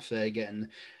 and I said getting,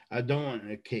 I don't want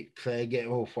to kick Craig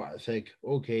off what I said.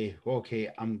 Okay,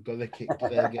 I'm gonna kick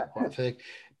Craig at what I said.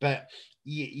 But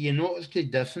you noticed the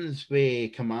difference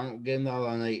with Kilmarnock game the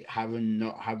other night,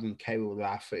 not having Kyle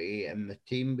Rafferty in the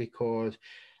team, because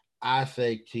I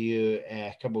said to you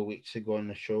a couple of weeks ago on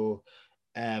the show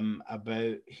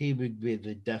about he would be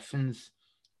the difference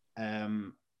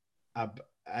um,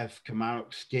 if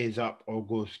Kilmarnock stays up or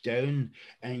goes down.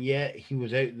 And yet he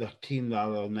was out the team the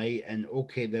other night, and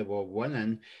okay, they were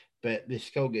winning, but they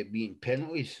still get beaten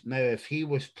penalties. Now, if he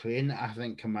was playing, I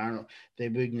think Kilmarnock, they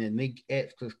wouldn't need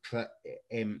extra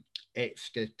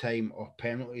time or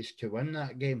penalties to win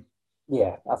that game.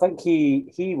 Yeah, I think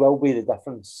he will be the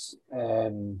difference.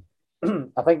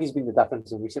 I think he's been the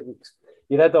difference in recent weeks.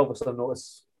 You did obviously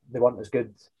notice they weren't as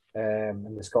good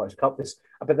in the Scottish Cup.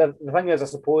 But the thing is, I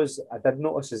suppose I did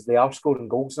notice is they are scoring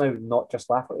goals now, not just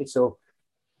Lafferty. So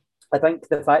I think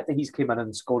the fact that he's came in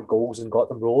and scored goals and got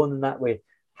them rolling in that way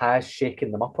has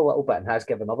shaken them up a little bit and has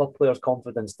given other players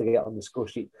confidence to get on the score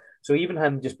sheet. So even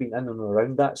him just being in and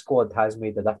around that squad has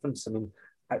made a difference. I mean,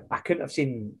 I couldn't have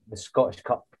seen the Scottish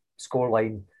Cup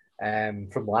scoreline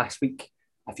from last week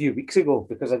a few weeks ago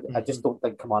because I just don't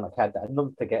think Kilmarnock had that in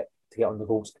them to get on the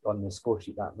goals on the score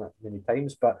sheet that many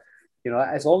times. But you know,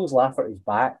 as long as Lafferty's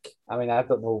back, I mean, I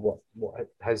don't know what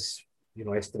his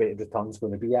estimated return is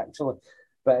going to be actually.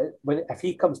 But if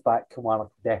he comes back,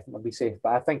 Kilmarnock will definitely be safe.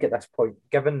 But I think at this point,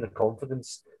 given the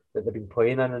confidence that they've been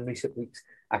playing in recent weeks,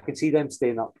 I could see them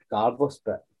staying up regardless.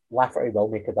 But Lafferty will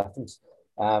make a difference.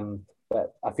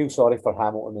 But I feel sorry for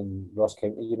Hamilton and Ross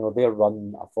County. You know, their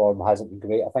run of form hasn't been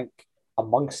great. I think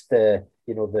amongst the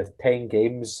 10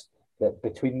 games that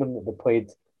between them that they played,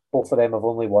 both of them have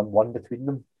only won one between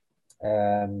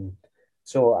them.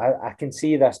 So I can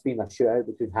see this being a shootout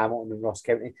between Hamilton and Ross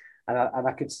County. And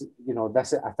I could,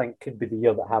 this I think could be the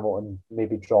year that Hamilton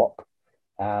maybe drop.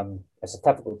 It's a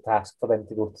difficult task for them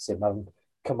to go to St Mirren.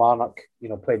 Kilmarnock,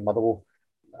 playing Motherwell.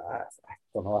 I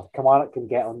don't know if Kilmarnock can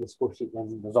get on the score sheet,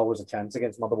 then there's always a chance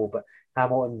against Motherwell. But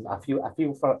Hamilton,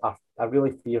 I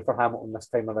really fear for Hamilton this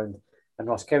time around. And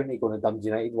Ross County going to Dundee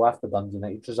United. Well, after Dundee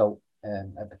United's result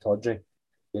at Pittodrie,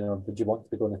 did you want to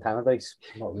be going to Tannadice?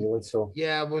 Not really. So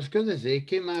yeah, I was going to say,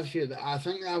 Kim, I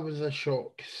think that was a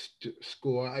shock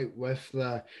score out with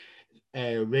the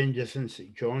Rangers and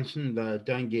St Johnson, the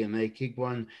Dundee United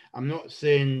one. I'm not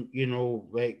saying,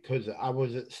 because I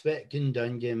was expecting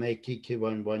Dundee United to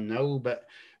win 1-0, but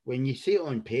when you see it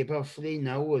on paper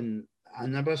 3-0, and I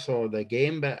never saw the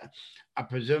game, but I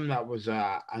presume that was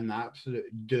an absolute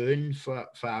doing for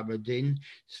Aberdeen,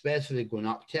 especially going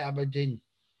up to Aberdeen.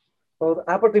 Well,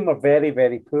 Aberdeen were very,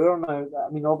 very poor now.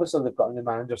 I mean, obviously they've got a new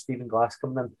manager, Stephen Glass,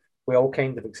 coming in. We all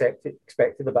kind of expected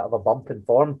a bit of a bump in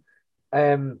form,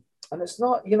 and it's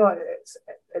not,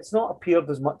 it's not appeared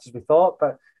as much as we thought.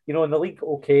 But in the league,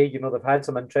 okay, they've had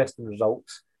some interesting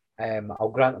results.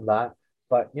 I'll grant them that.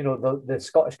 But the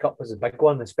Scottish Cup was a big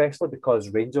one, especially because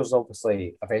Rangers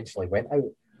obviously eventually went out.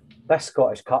 This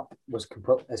Scottish Cup is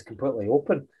completely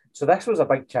open, so this was a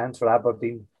big chance for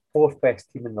Aberdeen, fourth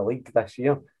best team in the league this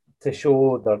year, to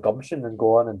show their gumption and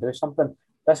go on and do something.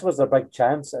 This was their big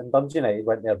chance, and Dundee United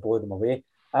went there, blew them away.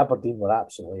 Aberdeen were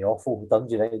absolutely awful.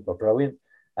 Dundee United were brilliant.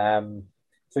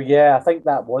 So yeah, I think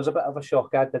that was a bit of a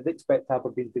shock. I did expect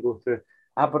Aberdeen to go through.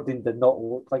 Aberdeen did not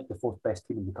look like the fourth best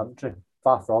team in the country.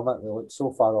 Far from it. They looked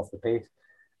so far off the pace.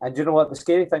 And you know what? The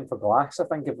scary thing for Glass, I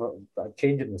think, if we're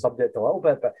changing the subject a little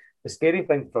bit, but the scary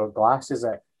thing for Glass is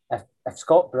that if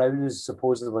Scott Brown is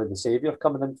supposedly the saviour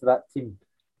coming into that team,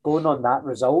 going on that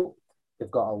result, they've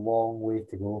got a long way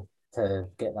to go to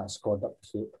get that squad up to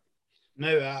shape.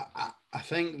 Now, I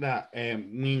think that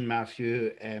me and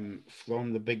Matthew,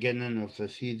 from the beginning of the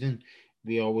season,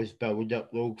 we always build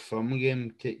up Rogue Firm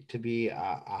game to be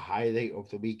a highlight of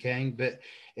the weekend. But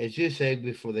as you said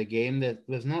before the game, that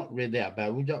there's not really a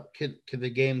build up to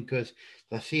the game because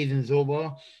the season's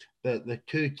over. The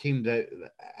two teams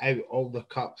out all the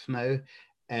cups now,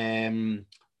 and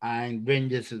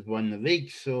Rangers has won the league,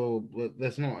 so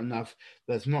there's not enough.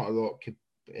 There's not a lot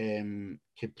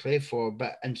to play for.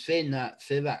 But in saying that,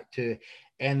 say that to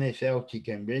any Celtic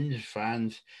and Rangers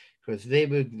fans, because they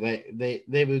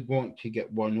would want to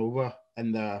get one over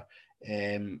in their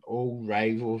old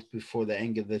rivals before the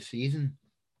end of the season.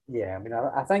 Yeah, I mean,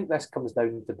 I think this comes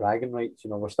down to bragging rights.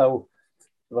 We're still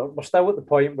at the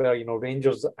point where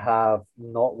Rangers have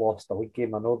not lost a league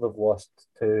game. I know they've lost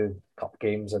 2 cup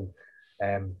games,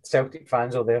 and Celtic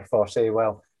fans will therefore say,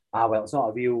 well, it's not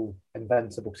a real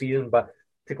invincible season, but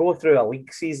to go through a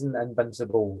league season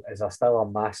invincible is still a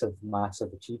massive,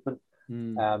 massive achievement.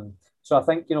 So I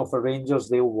think, for Rangers,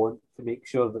 they'll want to make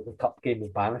sure that the cup game is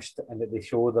banished and that they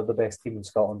show they're the best team in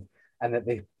Scotland and that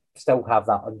they still have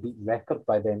that unbeaten record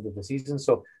by the end of the season.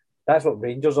 So that's what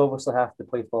Rangers obviously have to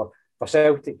play for. for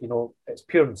Celtic, it's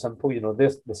pure and simple.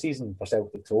 The season for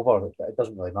Celtic's over. It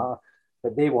doesn't really matter.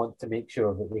 But they want to make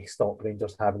sure that they stop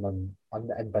Rangers having an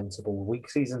invincible league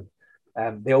season.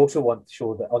 They also want to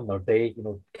show that on their day,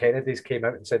 Kennedy's came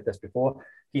out and said this before.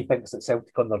 He thinks that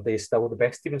Celtic on their day is still the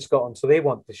best team in Scotland. So they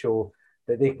want to show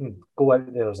that they can go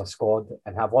out there as a squad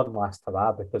and have one last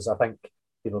hurrah, because I think,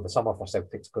 the summer for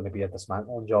Celtic's going to be a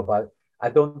dismantling job. I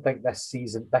don't think this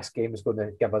game is going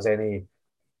to give us any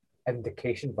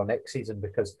indication for next season,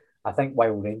 because I think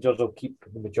while Rangers will keep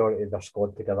the majority of their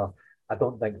squad together, I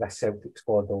don't think this Celtic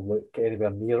squad will look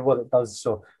anywhere near what it does.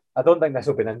 So I don't think this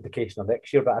will be an indication of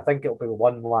next year, but I think it'll be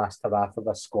one last hurrah for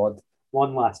this squad,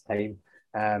 one last time,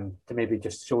 to maybe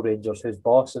just show Rangers who's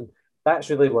boss. And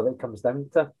that's really what it comes down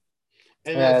to.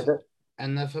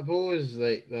 And I suppose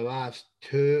like the last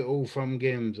two Old Firm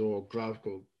games or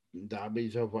Glasgow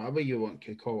derbies or whatever you want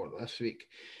to call it this week,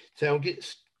 Celtic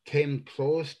came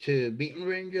close to beating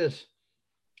Rangers.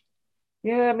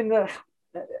 Yeah, I mean,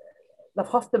 they've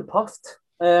huffed and puffed.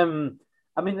 I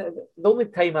mean, the only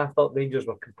time I thought Rangers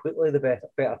were completely the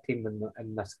better team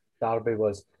in this derby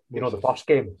was, the first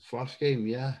game. First game,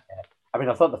 yeah. I mean,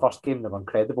 I thought the first game they were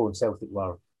incredible, and Celtic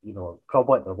were,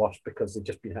 probably at their worst because they'd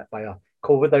just been hit by a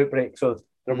COVID outbreak. So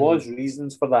there was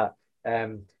reasons for that.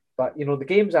 But, the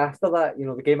games after that,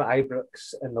 the game at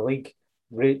Ibrox in the league,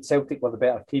 Celtic were the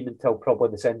better team until probably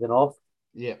the sending off.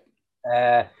 Yeah.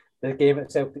 The game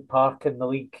at Celtic Park in the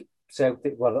league,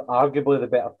 Celtic were arguably the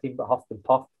better team, but huffed and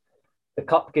puffed. The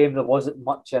cup game, there wasn't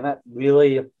much in it.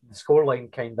 Really, the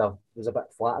scoreline kind of was a bit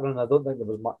flattering. I don't think there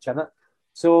was much in it.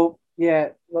 So, yeah,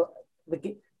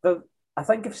 I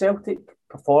think if Celtic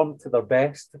performed to their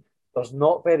best, there's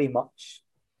not very much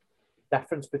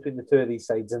difference between the two of these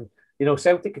sides. And,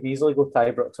 Celtic could easily go to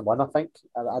Ibrox and win, I think.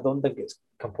 I don't think it's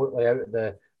completely out of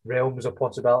the realms of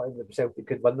possibility that Celtic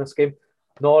could win this game.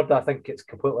 Nor do I think it's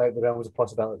completely out of the realms of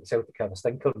possibility that Celtic have a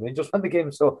stinker and Rangers win the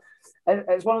game. So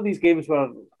it's one of these games where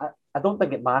I don't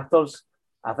think it matters.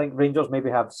 I think Rangers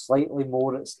maybe have slightly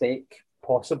more at stake,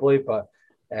 possibly. But,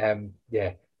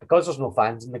 because there's no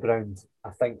fans in the ground,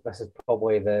 I think this is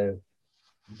probably an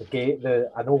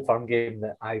Old Firm game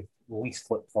that I've least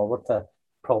looked forward to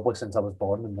probably since I was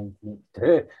born in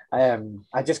 1982.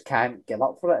 I just can't get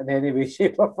up for it in any way,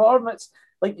 shape or form. It's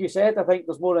like you said, I think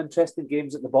there's more interesting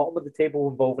games at the bottom of the table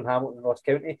involving Hamilton and Ross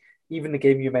County. Even the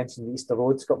game you mentioned, Easter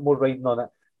Road's got more riding on it.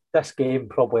 This game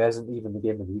probably isn't even the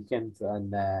game of the weekend,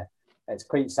 and it's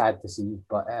quite sad to see.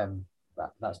 But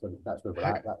that's where we're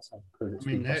at. That's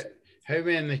how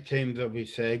many times have we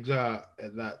said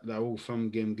that the Old Firm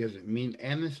game doesn't mean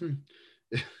anything?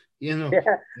 Yeah,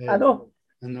 I know.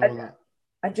 That.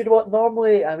 And do you know what?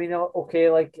 Normally, I mean,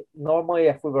 normally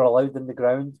if we were allowed in the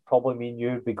ground, probably me and you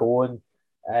would be going.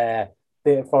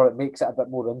 Therefore, it makes it a bit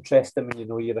more interesting when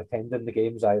you're attending the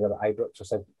games either at Ibrox or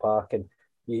Celtic Park, and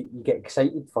you get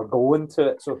excited for going to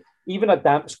it. So even a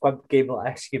damp squib game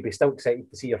like this, you'd be still excited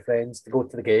to see your friends, to go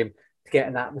to the game, to get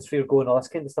an atmosphere going, all this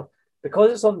kind of stuff.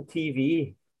 Because it's on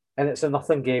TV and it's a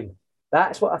nothing game,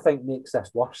 that's what I think makes this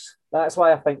worse. That's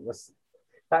why I think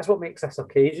that's what makes this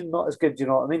occasion not as good. You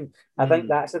know what I mean? I think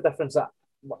that's the difference. That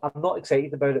I'm not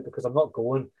excited about it because I'm not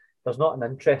going. There's not an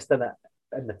interest in it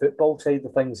in the football side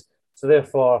of things. So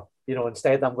therefore,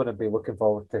 instead I'm going to be looking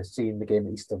forward to seeing the game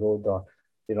at Easter Road, or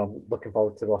looking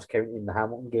forward to Ross County and the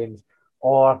Hamilton games,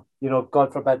 or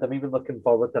God forbid, I'm even looking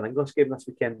forward to an English game this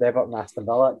weekend, Everton Aston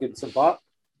Villa at Goodison Park.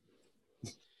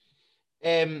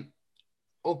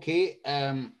 Okay.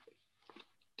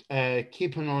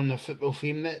 Keeping on the football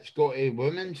theme, let's go to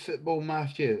women's football,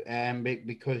 Matthew.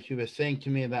 Because you were saying to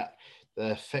me that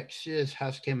the fixtures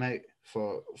has come out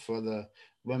for the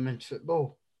women's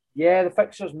football. Yeah, the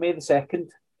fixtures May the 2nd.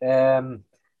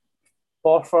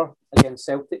 Forfar against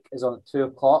Celtic is on at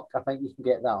 2:00. I think you can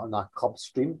get that on a club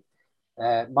stream.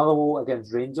 Motherwell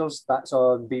against Rangers, that's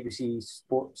on BBC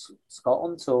Sports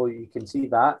Scotland, so you can see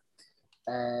that.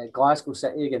 Glasgow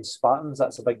City against Spartans,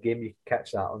 that's a big game. You can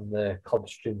catch that on the club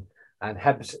stream. And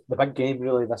Hibs, the big game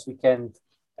really this weekend,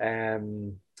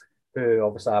 who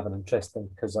obviously I have an interest in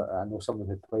because I know someone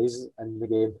who plays in the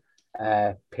game,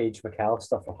 Paige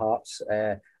McAllister for Hearts.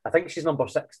 I think she's number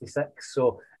 66.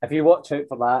 So if you watch out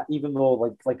for that, even though,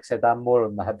 like I said, I'm more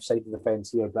on the Hibs side of the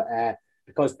fence here, but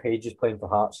because Paige is playing for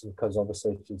Hearts and because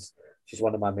obviously she's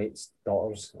one of my mates'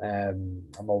 daughters,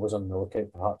 I'm always on the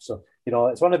lookout for Hearts. So,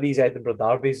 it's one of these Edinburgh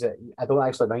derbies that I don't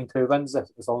actually mind who wins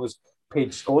as long as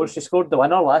Paige scores. She scored the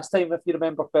winner last time, if you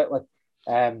remember correctly.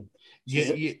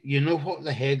 You know what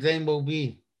the headline will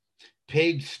be?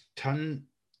 Paige turns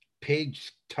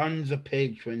a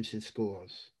page when she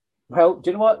scores. Well,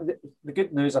 do you know what? The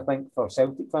good news, I think, for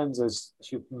Celtic fans is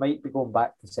she might be going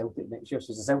back to Celtic next year.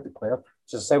 She's a Celtic player.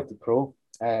 She's a Celtic pro.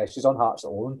 She's on Hearts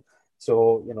alone.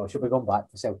 So, she'll be going back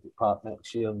to Celtic Park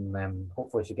next year, and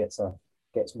hopefully she gets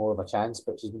more of a chance.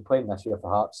 But she's been playing this year for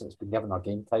Hearts, and it's been given her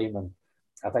game time, and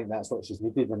I think that's what she's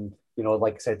needed. And,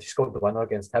 like I said, she scored the winner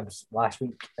against Hibs last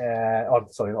week. Or,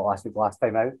 sorry, not last week, last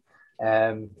time out.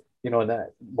 And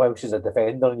that while she's a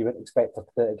defender and you wouldn't expect her to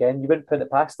do it again, you wouldn't put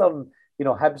it past her. And,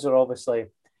 Hibs are obviously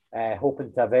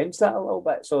hoping to avenge that a little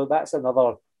bit. So that's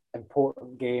another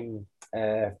important game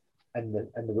in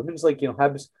the women's league.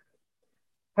 Hibs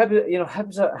have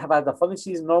had a funny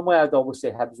season. Normally, I'd always say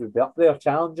Hibs would be up there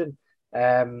challenging.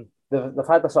 They've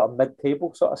had a sort of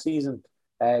mid-table sort of season.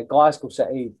 Glasgow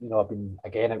City, have been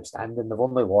again outstanding. They've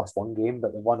only lost one game,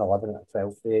 but they won 11 out of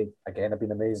 12. They again have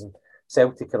been amazing.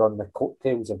 Celtic are on the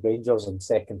coattails of Rangers in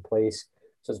second place.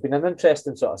 So it's been an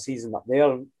interesting sort of season up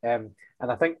there. And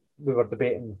I think we were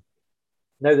debating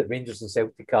now that Rangers and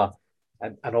Celtic are,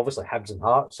 and obviously Hibs and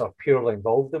Hearts are purely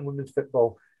involved in women's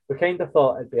football. We kind of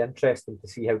thought it'd be interesting to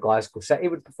see how Glasgow City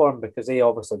would perform because they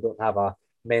obviously don't have a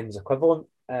men's equivalent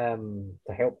to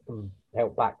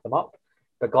help back them up.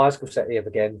 But Glasgow City have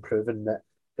again proven that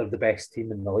they're the best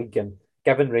team in the league, and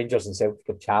given Rangers and Celtic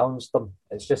have challenged them,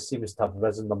 it just seems to have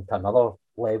risen them to another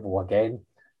level again,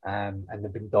 and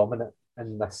they've been dominant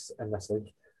in this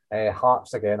league.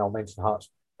 Hearts again, I'll mention Hearts.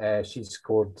 She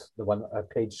scored the winner.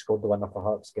 Page scored the winner for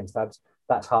Hearts against Hibs.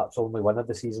 That's Hearts' only win of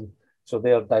the season, so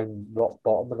they're down rock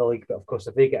bottom of the league. But of course,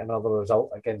 if they get another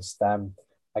result against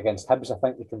Hibs, I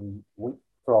think they can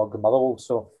leapfrog Motherwell.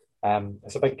 So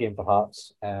it's a big game for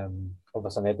Hearts.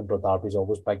 Obviously, an Edinburgh derby is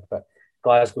always big, but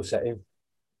Glasgow City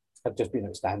have just been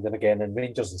outstanding again, and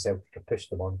Rangers and Celtic have pushed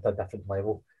them on to a different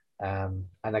level. And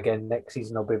again, next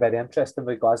season will be very interesting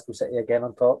with Glasgow City again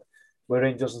on top, with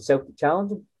Rangers and Celtic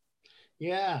challenging.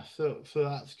 Yeah, so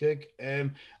that's good. A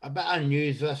bit of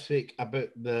news this week about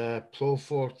the Pro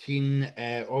 14.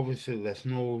 Obviously, there's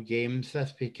no games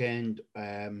this weekend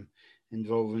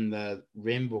involving the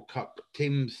Rainbow Cup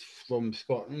teams from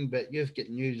Scotland, but you've got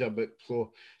news about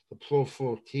the Pro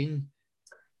 14.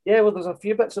 Yeah, well, there's a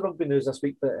few bits of rugby news this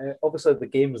week, but obviously the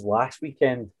games last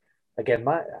weekend. Again,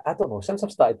 I don't know. Since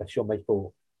I've started the show,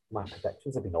 Michael, my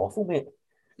predictions have been awful, mate.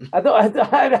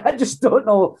 I just don't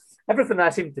know. Everything I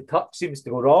seem to touch seems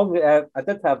to go wrong. I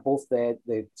did have both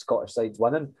the Scottish sides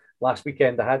winning last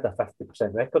weekend. I had a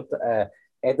 50% record.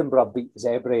 Edinburgh beat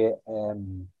Zebre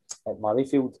at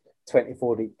Murrayfield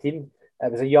 24-18.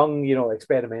 It was a young,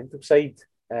 experimental side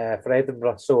for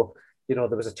Edinburgh. So, there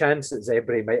was a chance that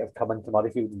Zebre might have come into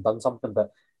Murrayfield and done something,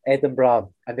 but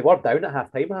Edinburgh, and they were down at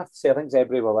half time, I have to say. I think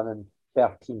Zebre were winning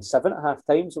 13-7 at half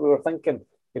time. So we were thinking,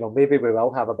 maybe we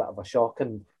will have a bit of a shock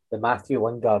and the Matthew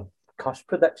Lingard curse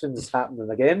predictions happening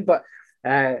again. But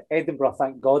Edinburgh,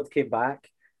 thank God, came back.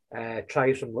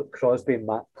 Tries from Luke Crosby and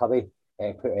Matt Curry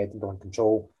put Edinburgh in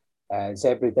control.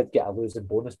 Zebre did get a losing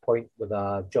bonus point with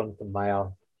a Jonathan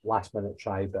Meyer last-minute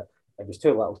try, but it was too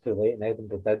little too late, and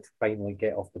Edinburgh did finally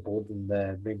get off the board in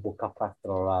the Rainbow Cup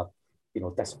after a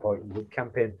disappointing league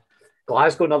campaign.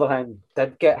 Glasgow, on the other hand,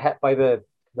 did get hit by the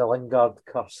Lingard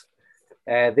curse.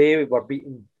 They were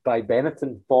beaten by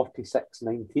Benetton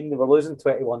 46-19. They were losing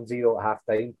 21-0 at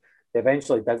half-time. They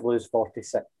eventually did lose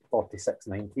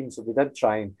 46-19, so they did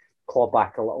try and claw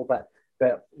back a little bit.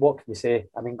 But what can you say?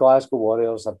 I mean, Glasgow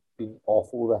Warriors have been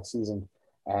awful this season.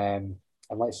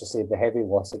 And let's just say the heavy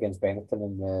loss against Benetton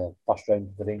in the first round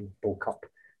of the Rainbow Cup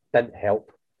didn't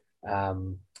help. I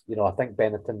think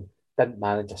Benetton didn't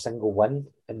manage a single win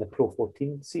in the Pro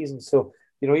 14 season. So,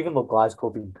 even though Glasgow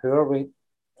have been poor, it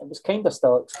was kind of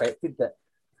still expected that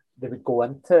they would go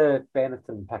into Benetton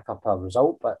and pick up a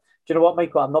result. But do you know what,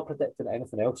 Michael? I'm not predicting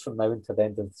anything else from now until the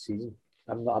end of the season.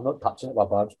 I'm not touching it with a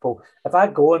barge pole. If I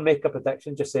go and make a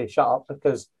prediction, just say shut up,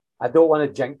 because I don't want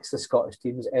to jinx the Scottish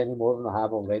teams any more than I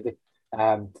have already.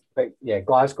 But yeah,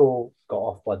 Glasgow got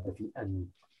off blood defeat, and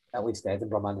at least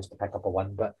Edinburgh managed to pick up a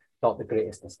win, but not the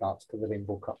greatest of starts to the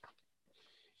Rainbow Cup.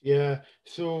 Yeah,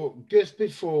 so just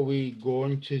before we go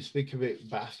on to speak about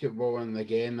basketball, and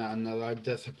again another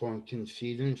disappointing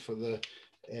season for the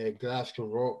Glasgow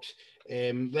Rocks,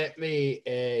 let me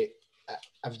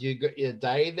have you got your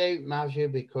diary out, Matthew?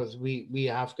 Because we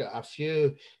have got a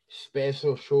few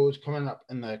special shows coming up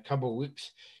in a couple of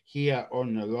weeks here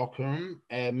on the Locker Room.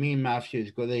 Me and Matthew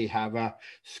is going to have a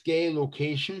scale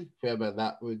location, wherever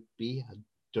that would be. I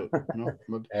don't know.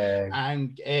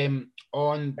 And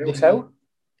on Bells Hill?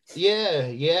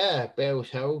 Yeah, Bells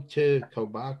Hill to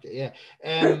Kilbark. Yeah.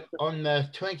 On the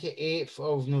 28th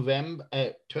of November,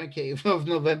 28th of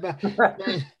November.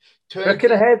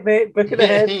 Booking ahead, mate. Booking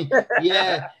ahead.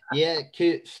 yeah.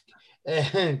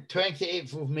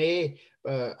 28th of May,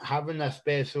 having a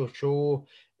special show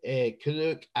to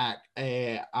look at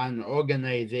an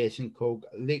organisation called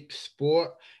Leap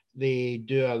Sport. They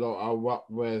do a lot of work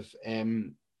with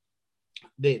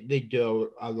they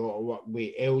do a lot of work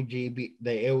with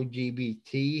the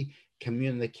LGBT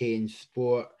community in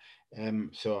sport.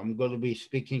 So I'm going to be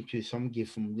speaking to somebody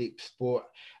from Leap Sport,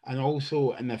 and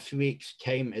also in a few weeks'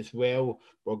 time as well,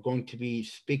 we're going to be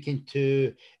speaking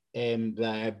to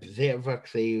the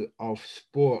Observatory of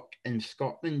Sport in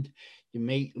Scotland. You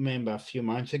might remember a few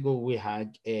months ago we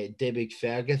had David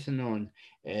Ferguson on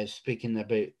speaking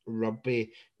about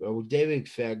rugby. Well, David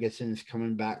Ferguson's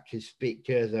coming back to speak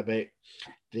to us about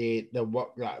the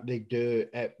work that they do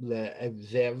at the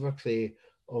Observatory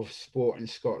of Sport in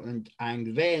Scotland.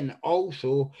 And then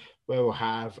also we'll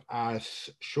have a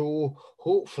show,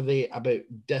 hopefully, about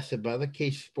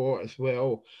disability sport as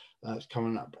well. That's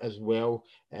coming up as well.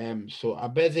 So a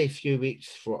busy few weeks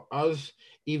for us,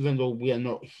 even though we are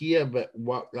not here, but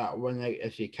work that one out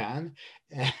if you can.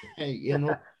 you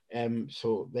know.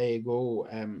 So there you go.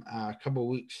 A couple of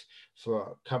weeks for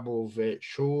a couple of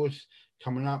shows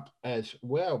coming up as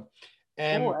well.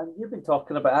 Oh, and you've been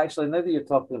talking about, actually, now that you're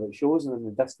talking about shows and in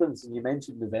the distance, and you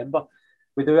mentioned November,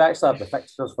 we do actually have the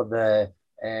fixtures for the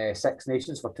Six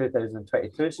Nations for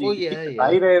 2022. So Oh you can yeah, keep the yeah.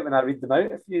 diary out when I read them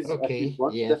out if you Okay,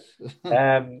 want yes.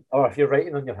 to. Or if you're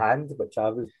writing on your hand, which I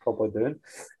was probably doing.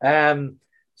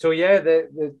 So yeah,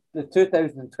 the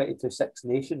 2022 Six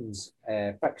Nations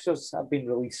fixtures have been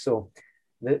released. So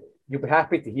you'll be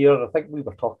happy to hear, I think we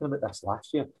were talking about this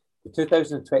last year. The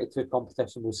 2022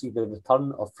 competition will see the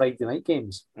return of Friday night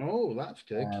games. Oh, that's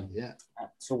good. Um, Yeah.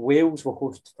 so Wales will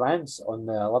host France on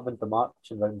the 11th of March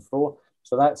in round four.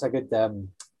 So that's a good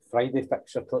Friday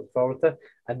fixture to look forward to.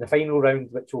 And the final round,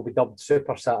 which will be dubbed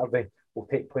Super Saturday, will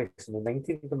take place on the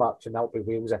 19th of March, and that'll be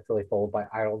Wales, Italy, followed by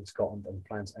Ireland, Scotland, and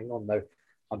France, England. Now,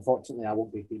 unfortunately, I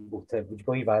won't be able to. Would you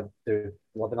believe I do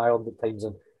live in Ireland at times,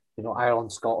 and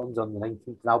Ireland, Scotland on the 19th,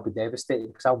 and I'll be devastated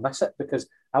because I'll miss it because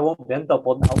I won't be in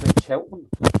Dublin. I'll be in Cheltenham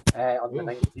on the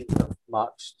 19th of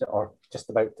March, or just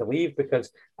about to leave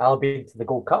because I'll be into the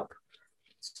Gold Cup.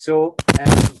 So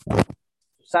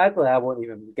sadly, I won't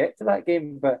even get to that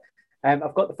game. But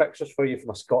I've got the fixtures for you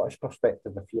from a Scottish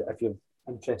perspective if you're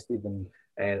interested in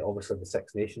obviously the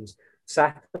Six Nations.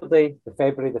 Saturday, the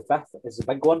February the 5th, is the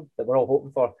big one that we're all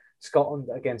hoping for. Scotland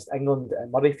against England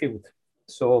at Murrayfield.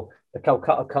 So the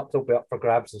Calcutta Cup will be up for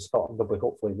grabs, and Scotland will be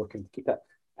hopefully looking to keep it.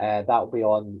 That'll be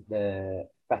on the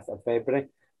 5th of February.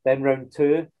 Then round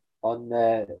two on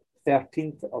the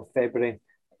 13th of February,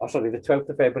 the 12th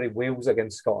of February, Wales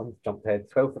against Scotland, jumped ahead.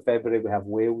 12th of February, we have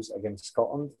Wales against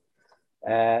Scotland.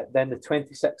 Then the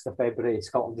 26th of February,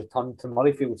 Scotland return to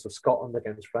Murrayfield, so Scotland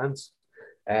against France.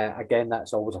 Again,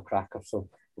 that's always a cracker, so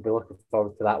we'll be looking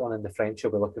forward to that one. And the French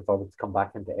will be looking forward to come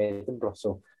back into Edinburgh,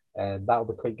 so that'll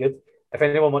be quite good. If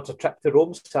anyone wants a trip to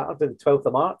Rome, Saturday the 12th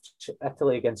of March,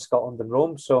 Italy against Scotland and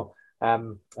Rome. So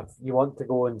if you want to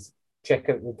go and check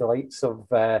out the delights of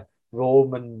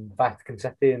Rome and Vatican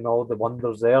City and all the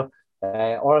wonders there,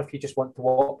 or if you just want to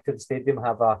walk to the stadium,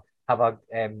 have a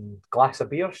glass of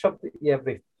beer shoved at you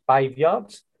every 5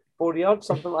 yards, 4 yards,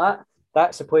 something like that.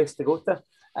 That's the place to go to.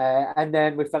 And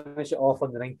then we finish it off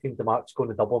on the 19th of March, going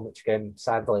to Dublin, which again,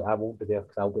 sadly, I won't be there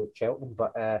because I'll be at Cheltenham.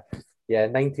 But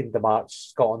 19th of March,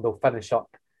 Scotland will finish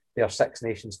up their Six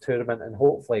Nations tournament and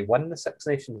hopefully win the Six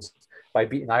Nations by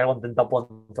beating Ireland in Dublin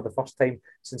for the first time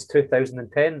since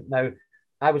 2010. Now,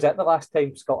 I was at the last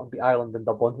time Scotland beat Ireland in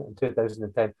Dublin in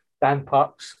 2010. Dan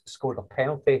Parks scored a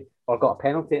penalty, or got a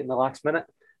penalty in the last minute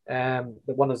that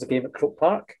won us the game at Croke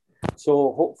Park.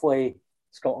 So hopefully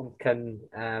Scotland can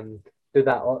do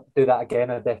that again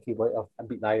a decade later and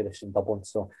beat the Irish in Dublin.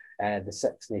 So the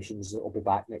Six Nations will be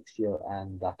back next year,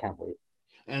 and I can't wait.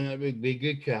 And it would be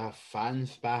good to have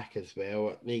fans back as well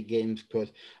at the games,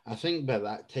 because I think by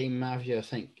that time, Matthew, I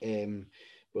think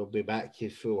we'll be back to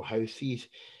full houses.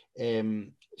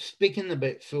 Speaking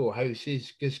about full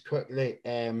houses, just quickly,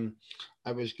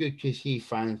 it was good to see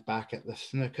fans back at the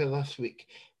snooker this week.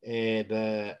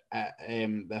 The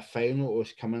final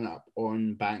was coming up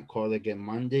on Bank Holiday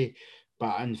Monday,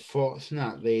 but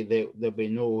unfortunately, there'll be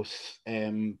no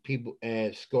people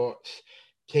Scots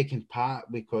taking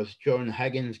part because John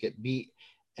Higgins get beat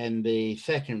in the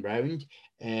second round.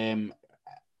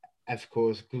 Of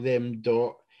course, Graham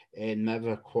Dott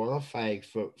never qualified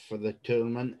for the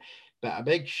tournament. But a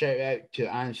big shout out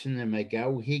to Anthony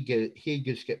McGill. He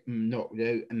just got knocked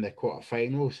out in the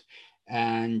quarterfinals.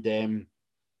 And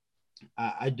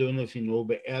I don't know if you know,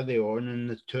 but early on in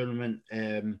the tournament,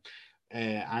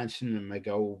 Anson and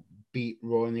McGill beat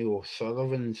Ronnie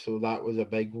O'Sullivan, so that was a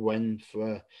big win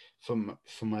for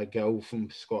McGill from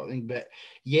Scotland. But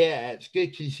yeah, it's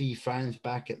good to see fans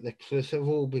back at the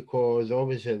Crucible, because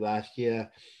obviously last year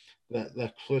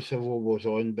the Crucible was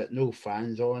on, but no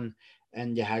fans on,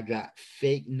 and you had that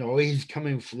fake noise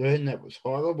coming through, and it was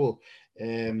horrible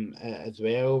as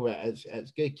well. But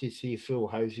it's good to see full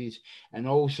houses, and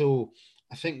also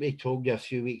I think they told you a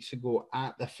few weeks ago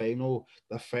at the final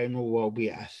will be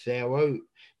a sellout,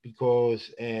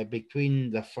 because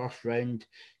between the first round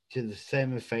to the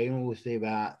semi-finals they were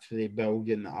actually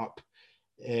building up.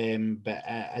 But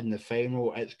in the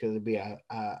final, it's going to be a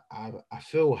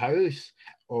full house,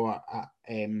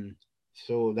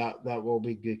 so that will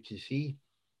be good to see.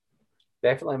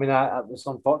 Definitely. I mean, I was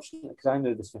unfortunate because I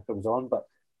knew the snooker was on, but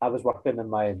I was working in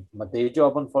my day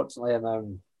job, unfortunately, and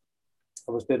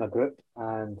I was doing a group,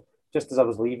 and just as I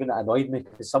was leaving, it annoyed me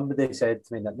because somebody said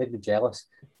to me that made me jealous.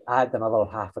 I had another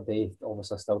half a day,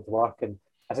 obviously, still to work, and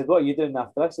I said, "What are you doing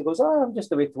after this?" He goes, "Oh, I'm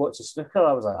just away to watch the snooker."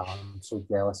 I was like, "Oh, I'm so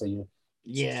jealous of you,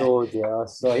 Yeah. so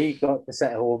jealous." So he got to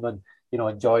sit at home and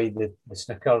enjoy the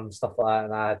snooker and stuff like that,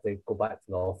 and I had to go back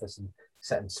to the office and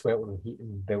sit and sweat in the heat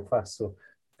in Belfast. So,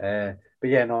 but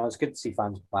yeah, no, it's good to see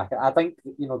fans back. I think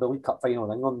the League Cup final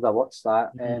in England. I watched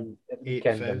that at the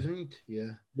weekend. 8,000,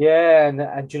 yeah. Yeah,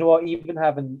 and do you know what? Even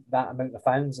having that amount of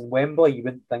fans in Wembley, you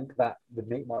wouldn't think that would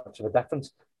make much of a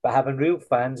difference. But having real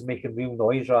fans making real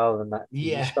noise rather than that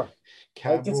TV Yeah, stuff,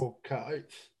 it just cardboard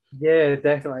cutouts. yeah,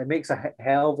 definitely, it makes a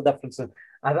hell of a difference. And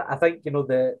I think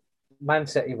the Man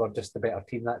City were just the better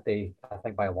team that day. I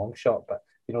think by a long shot. But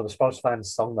the Spurs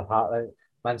fans sung their heart out.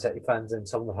 Man City fans and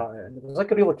sung their heart out. And it was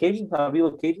like a real occasion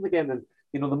again. And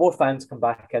the more fans come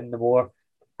back in, the more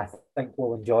I think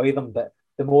we'll enjoy them. But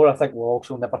the more I think we'll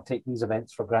also never take these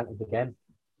events for granted again.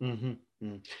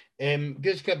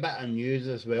 Just a bit of news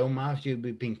as well, Matthew.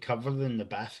 We've been covering the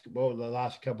basketball the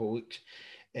last couple of weeks,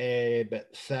 but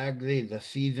sadly the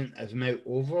season is now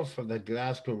over for the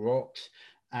Glasgow Rocks,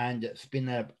 and it's been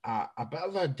a bit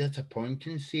of a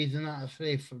disappointing season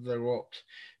actually for the Rocks,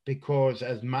 because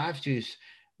as Matthews,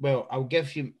 well, I'll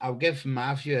give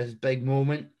Matthew his big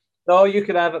moment. No, you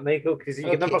can have it, Michael, because you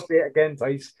can never Okay. say it again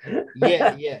twice.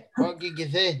 Yeah. What did you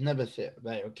say? Never say it.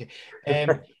 Right, okay.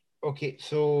 Okay,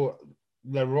 so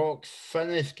the Rocks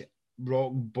finished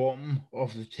rock bottom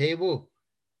of the table.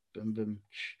 Boom, boom.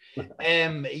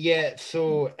 Yeah,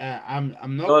 so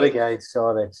I'm not Sorry, gonna, guys.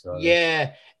 Sorry.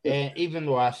 yeah, even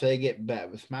though I say it, but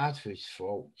it was Matthew's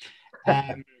fault.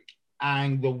 Um,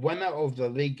 and the winner of the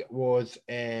league was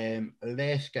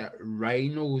Leicester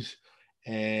Rhinos.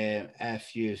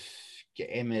 If you get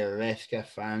any Leicester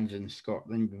fans in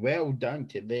Scotland, well done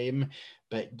to them,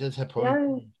 but Yeah,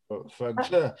 disappointing for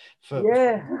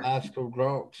yeah. Glasgow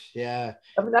Rocks. Yeah,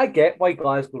 I mean, I get why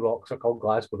Glasgow Rocks are called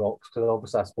Glasgow Rocks because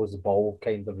obviously I suppose the ball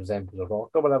kind of resembles a rock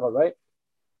or whatever, right?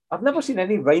 I've never seen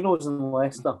any rhinos in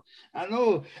Leicester. I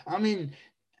know.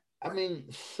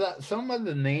 Some of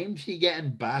the names you get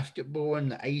in basketball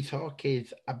and ice hockey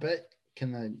is a bit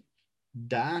kind of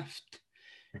daft.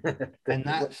 And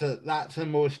that's the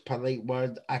most polite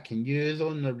word I can use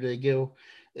on the radio.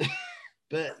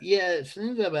 But yeah, it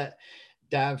seems a bit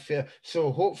daft fair.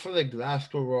 So hopefully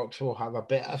Glasgow Rocks will have a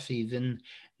better season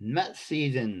next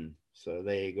season. So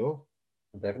there you go.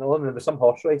 Definitely. And there was some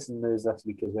horse racing news this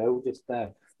week as well. Just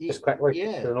quickly,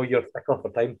 because Yeah. I know you're stickler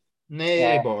for time.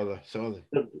 Nay bother, sorry.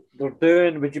 They're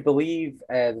doing, would you believe,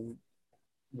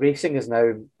 racing is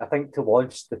now, I think, to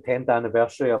launch the 10th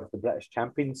anniversary of the British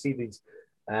Champion Series,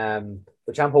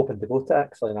 which I'm hoping to go to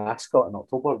actually in Ascot in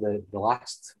October, the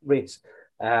last race.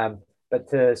 But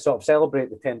to sort of celebrate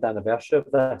the 10th anniversary of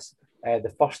this,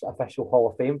 the first official Hall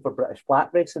of Fame for British flat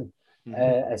racing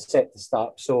is set to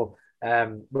start. So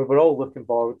we were all looking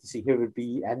forward to see who would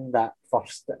be in that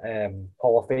first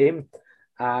Hall of Fame.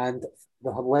 And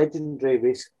the legendary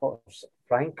racehorse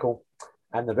Franco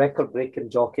and the record-breaking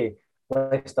jockey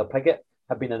Lester Piggott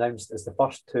have been announced as the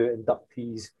first two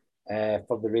inductees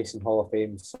for the Racing Hall of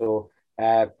Fame. So,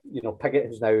 Piggott,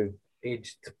 who's now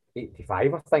aged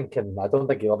 85, I think, and I don't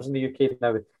think he lives in the UK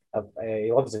now.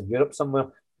 He lives in Europe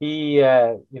somewhere. He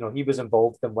was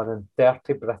involved in winning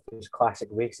 30 British Classic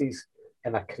races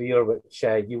in a career which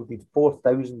yielded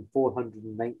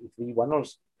 4,493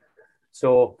 winners.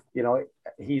 So,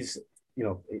 he's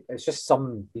it's just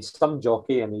he's some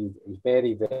jockey, and he's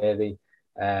very, very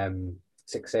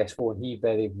successful, and he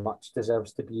very much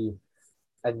deserves to be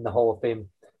in the Hall of Fame.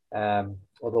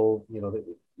 Although, he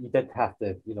did have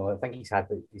to, I think he's had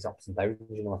these ups and downs.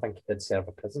 I think he did serve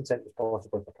a prison sentence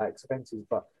possibly for tax offences,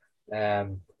 but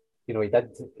he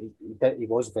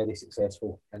was very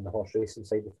successful in the horse racing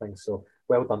side of things. So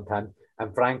well done to him.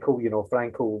 And Franco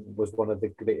was one of the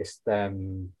greatest.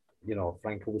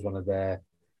 Franco was one of the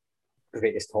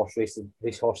greatest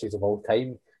race horses of all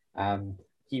time.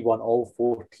 He won all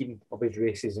 14 of his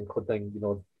races, including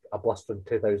a blustering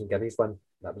 2,000 guineas win.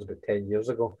 That was about 10 years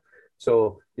ago.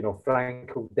 So,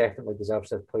 Franco definitely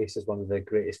deserves his place as one of the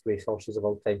greatest race horses of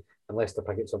all time. And Lester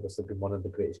Piggott's obviously been one of the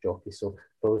greatest jockeys. So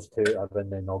those two are in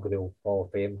the inaugural Hall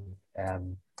of Fame.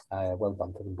 Well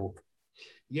done to them both.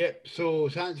 Yep, so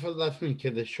thanks for listening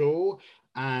to the show,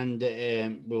 and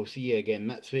we'll see you again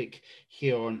next week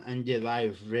here on Indie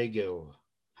Live Radio.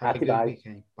 Have a good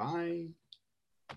weekend. Bye.